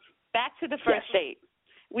 Robbie, back to the first date.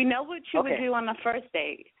 We know what you would do on the first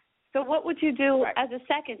date. So what would you do as a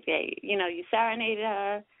second date? You know, you serenaded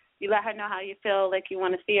her, you let her know how you feel, like you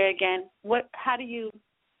want to see her again. How do you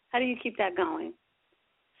keep that going?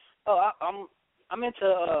 Oh, I'm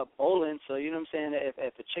into bowling, so you know what I'm saying.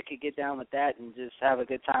 If a chick could get down with that and just have a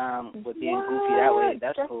good time with being goofy that way,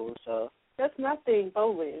 that's cool. So that's nothing,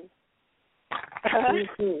 bowling.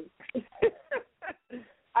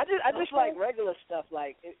 I just like regular stuff.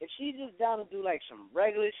 Like if she's just down to do like some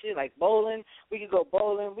regular shit, like bowling, we could go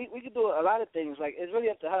bowling. We could do a lot of things. Like it's really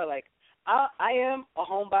up to her. Like I am a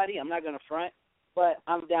homebody. I'm not gonna front, but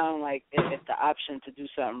I'm down. Like if the option to do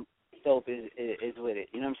something dope is with it.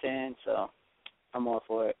 You know what I'm saying? So I'm all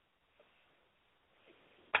for it.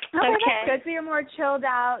 Okay, that's good. So you're more chilled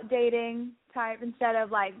out dating type instead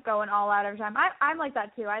of like going all out every time. I'm like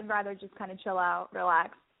that too. I'd rather just kind of chill out,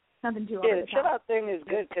 relax. Nothing too over the top. The chill out thing is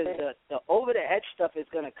good because the over the edge stuff is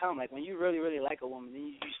gonna come. Like when you really, really like a woman, then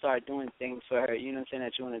you start doing things for her. You know what I'm saying,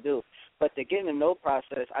 that you want to do. But the getting to know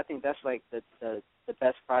process, I think that's like the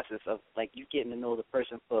best process of like you getting to know the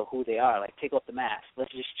person for who they are. Like take off the mask.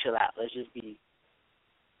 Let's just chill out. Let's just be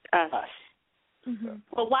us. Mm-hmm.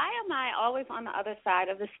 Well, why am I always on the other side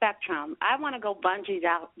of the spectrum? I want to go bungee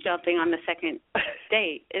jumping on the second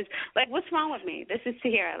date. Is like, what's wrong with me? This is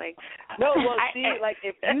Tahira. Like, no, well, like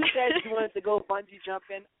if you said you wanted to go bungee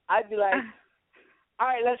jumping, I'd be like, all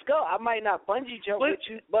right, let's go. I might not bungee jump with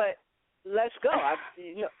you, but let's go.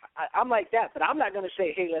 I'm like that, but I'm not gonna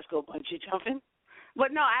say, hey, let's go bungee jumping.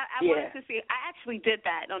 But no, I wanted to see. I actually did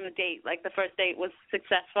that on a date. Like the first date was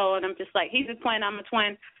successful, and I'm just like, he's a twin, I'm a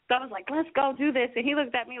twin. So I was like, let's go do this. And he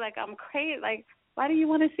looked at me like I'm crazy. Like, why do you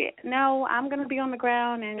want to see it? No, I'm gonna be on the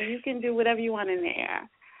ground, and you can do whatever you want in the air.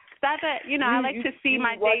 So I thought, I like to see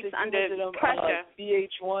my dates under pressure.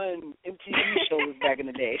 VH1 MTV shows back in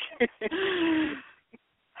the day.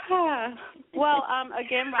 Well,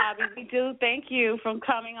 again, Robbie, we do thank you for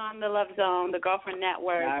coming on the Love Zone, the Girlfriend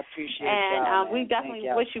Network. I appreciate it. And we definitely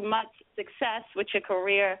wish you much success with your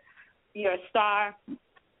career. You're a star,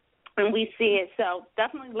 and we see it. So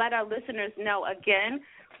definitely let our listeners know again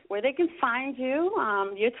where they can find you,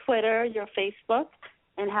 your Twitter, your Facebook,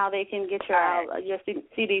 and how they can get your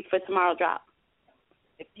CD for tomorrow drop.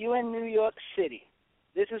 If you're in New York City,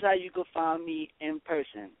 this is how you can find me in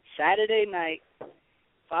person. Saturday night,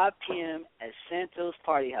 5 p.m. at Santos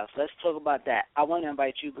Party House. Let's talk about that. I want to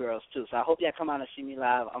invite you girls, too. So I hope y'all come out and see me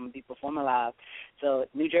live. I'm going to be performing live. So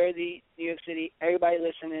New Jersey, New York City, everybody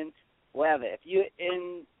listening, wherever. If you're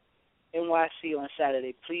in NYC on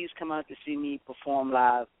Saturday, please come out to see me perform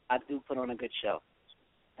live. I do put on a good show.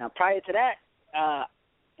 Now, prior to that,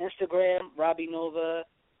 Instagram, Robbie Nova,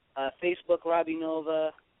 Facebook, Robbie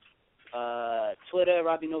Nova, Twitter,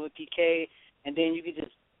 Robbie Nova PK, and then you can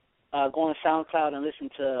just go on SoundCloud and listen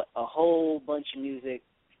to a whole bunch of music.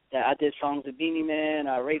 That I did songs with Beanie Man,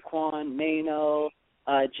 Raekwon, Mano,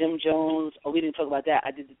 Jim Jones. Oh, we didn't talk about that.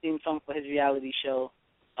 I did the theme song for his reality show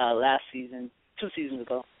last season, 2 seasons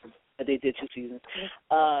ago. They did 2 seasons.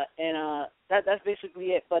 And that's basically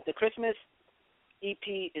it. But the Christmas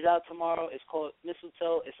EP is out tomorrow. It's called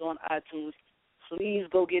Mistletoe. It's on iTunes. Please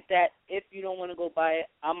go get that. If you don't want to go buy it,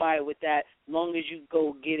 I'm all right with that. As long as you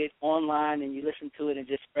go get it online and you listen to it and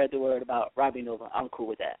just spread the word about Robbie Nova, I'm cool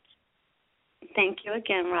with that. Thank you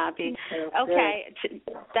again, Robbie. Okay,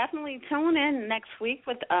 definitely tune in next week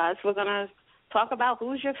with us. We're going to talk about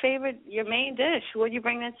who's your main dish. What are you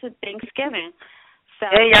bringing into Thanksgiving? So,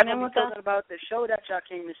 hey, y'all going to be talking about the show that y'all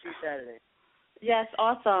came to see Saturday. Yes,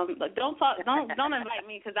 awesome. But don't invite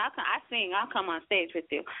me because I sing. I'll come on stage with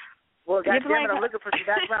you. Well, goddamn it, I'm looking for some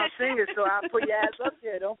background singers, so I'll put your ass up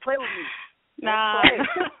there. Don't play with me. Nah,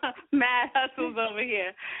 mad hustles over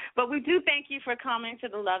here. But we do thank you for coming to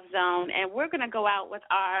the Love Zone, and we're going to go out with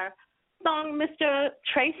our song, Mr.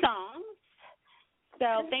 Trey Songz.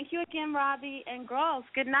 So thank you again, Robbie, and girls,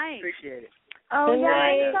 good night. Appreciate it. Oh,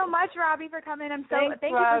 yeah, thanks so much, Robbie, for coming. Thank you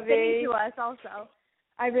for singing to us also.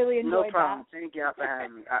 I really enjoyed that. No problem. Thank y'all for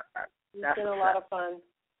having me. It's been a lot of fun.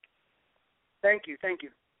 Thank you.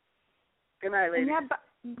 Good night, ladies.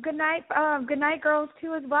 Good night, girls,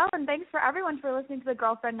 too, as well. And thanks for everyone for listening to the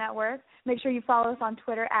Girlfriend Network. Make sure you follow us on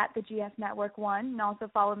Twitter at the GF Network 1, and also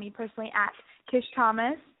follow me personally at Kish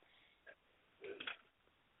Thomas.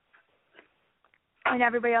 And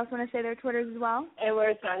everybody else want to say their Twitters as well? And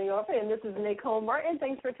we're signing off, and this is Nicole Martin.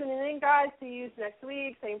 Thanks for tuning in, guys. See you next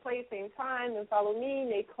week, same place, same time. And follow me,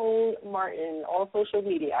 Nicole Martin, all social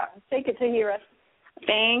media. Take it, Tahira.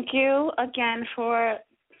 Thank you again for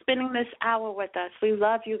spending this hour with us. We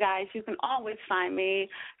love you guys. You can always find me,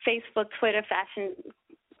 Facebook, Twitter, Fashion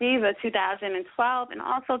Diva 2012, and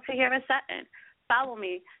also Tahira Sutton. follow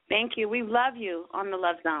me. Thank you. We love you on the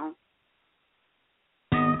Love Zone.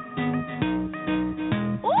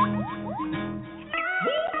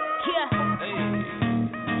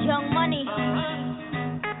 Young Money,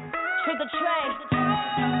 Trigger Trey.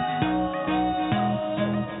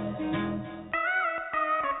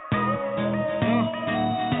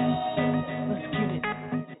 Let's get it.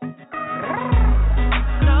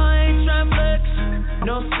 No, I ain't trying to flex.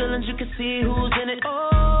 No ceilings, you can see who's in it.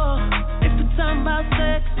 Oh, if you're talking about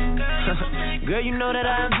sex, girl, you know that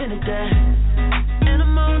I invented that. And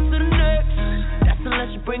I'm on to the next. That's unless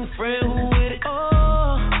you bring a friend who with it.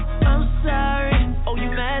 Oh, I'm sorry. Oh, you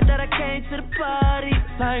mad that I came to the party?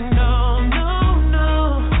 Like, no, no,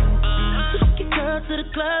 no. Took your girl to the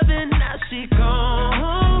club and now she gone.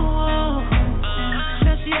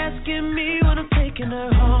 Now she asking me when I'm taking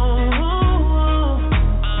her home.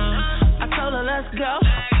 I told her let's go,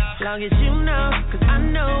 long as you know, 'cause I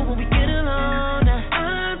know when we get along that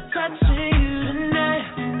I'm touching you tonight.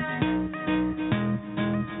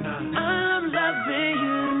 I'm loving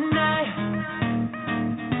you tonight.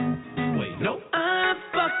 Wait, no. I'm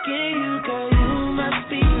fucking you, girl. You must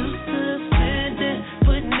be used to spending,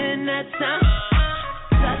 putting in that time.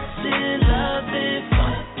 Touching, loving,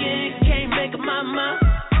 fucking, can't make up my mind.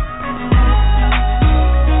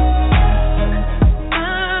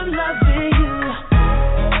 I'm loving you.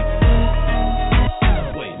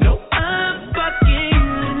 Wait, no. I'm fucking you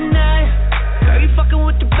tonight. Girl, you fucking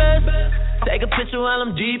with the best. Take a picture while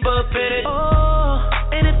I'm deep up in it. Oh,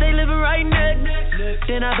 and if they living right next,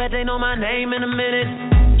 then I bet they know my name in a minute.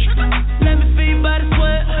 Let me feel your body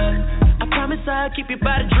sweat. I promise I'll keep your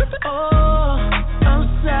body dripping. Oh, I'm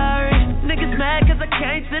sorry. Niggas mad 'cause I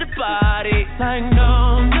came to the party. Like,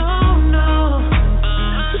 no, no, no.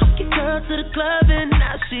 Took your girl to the club and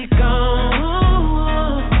now she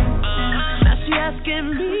gone. Now she asking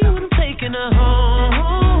me when I'm taking her home.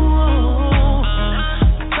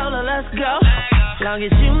 I told her let's go, long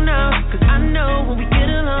as you know, 'cause I know when we get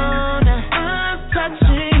along that I'm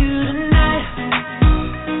touching you tonight.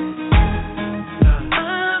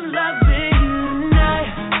 I'm loving you tonight.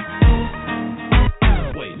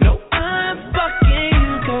 Wait, no. I'm fucking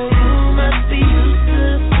you, girl. You must be used to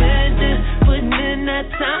spending, putting in that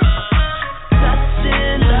time.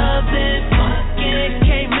 Touching, loving, fucking,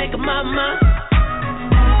 can't make up my mind.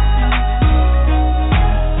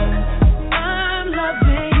 I'm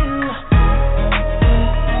loving you.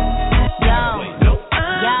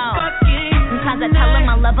 Sometimes I tell him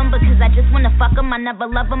I love him because I just wanna fuck him. I never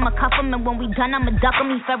love him or cuff him, and when we done I'ma duck him.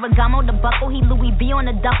 He Ferragamo the buckle, he Louis V on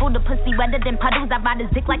the duffel. The pussy wetter than puddles, I ride his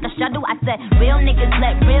dick like a shuttle. I said real niggas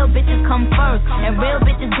let real bitches come first, and real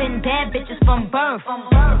bitches been bad bitches from birth.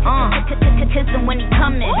 Kiss him when he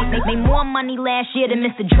coming. Made more money last year than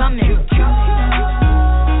Mr. Drummond.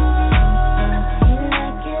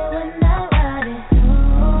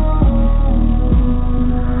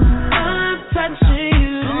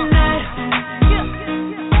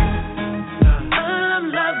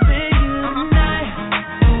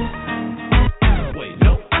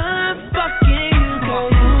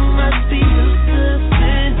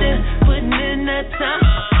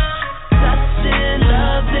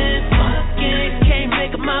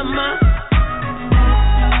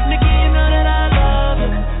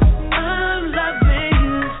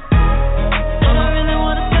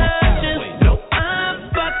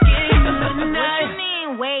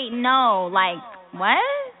 Like, what?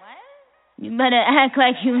 You better act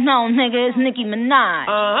like you know, nigga. It's Nicki Minaj.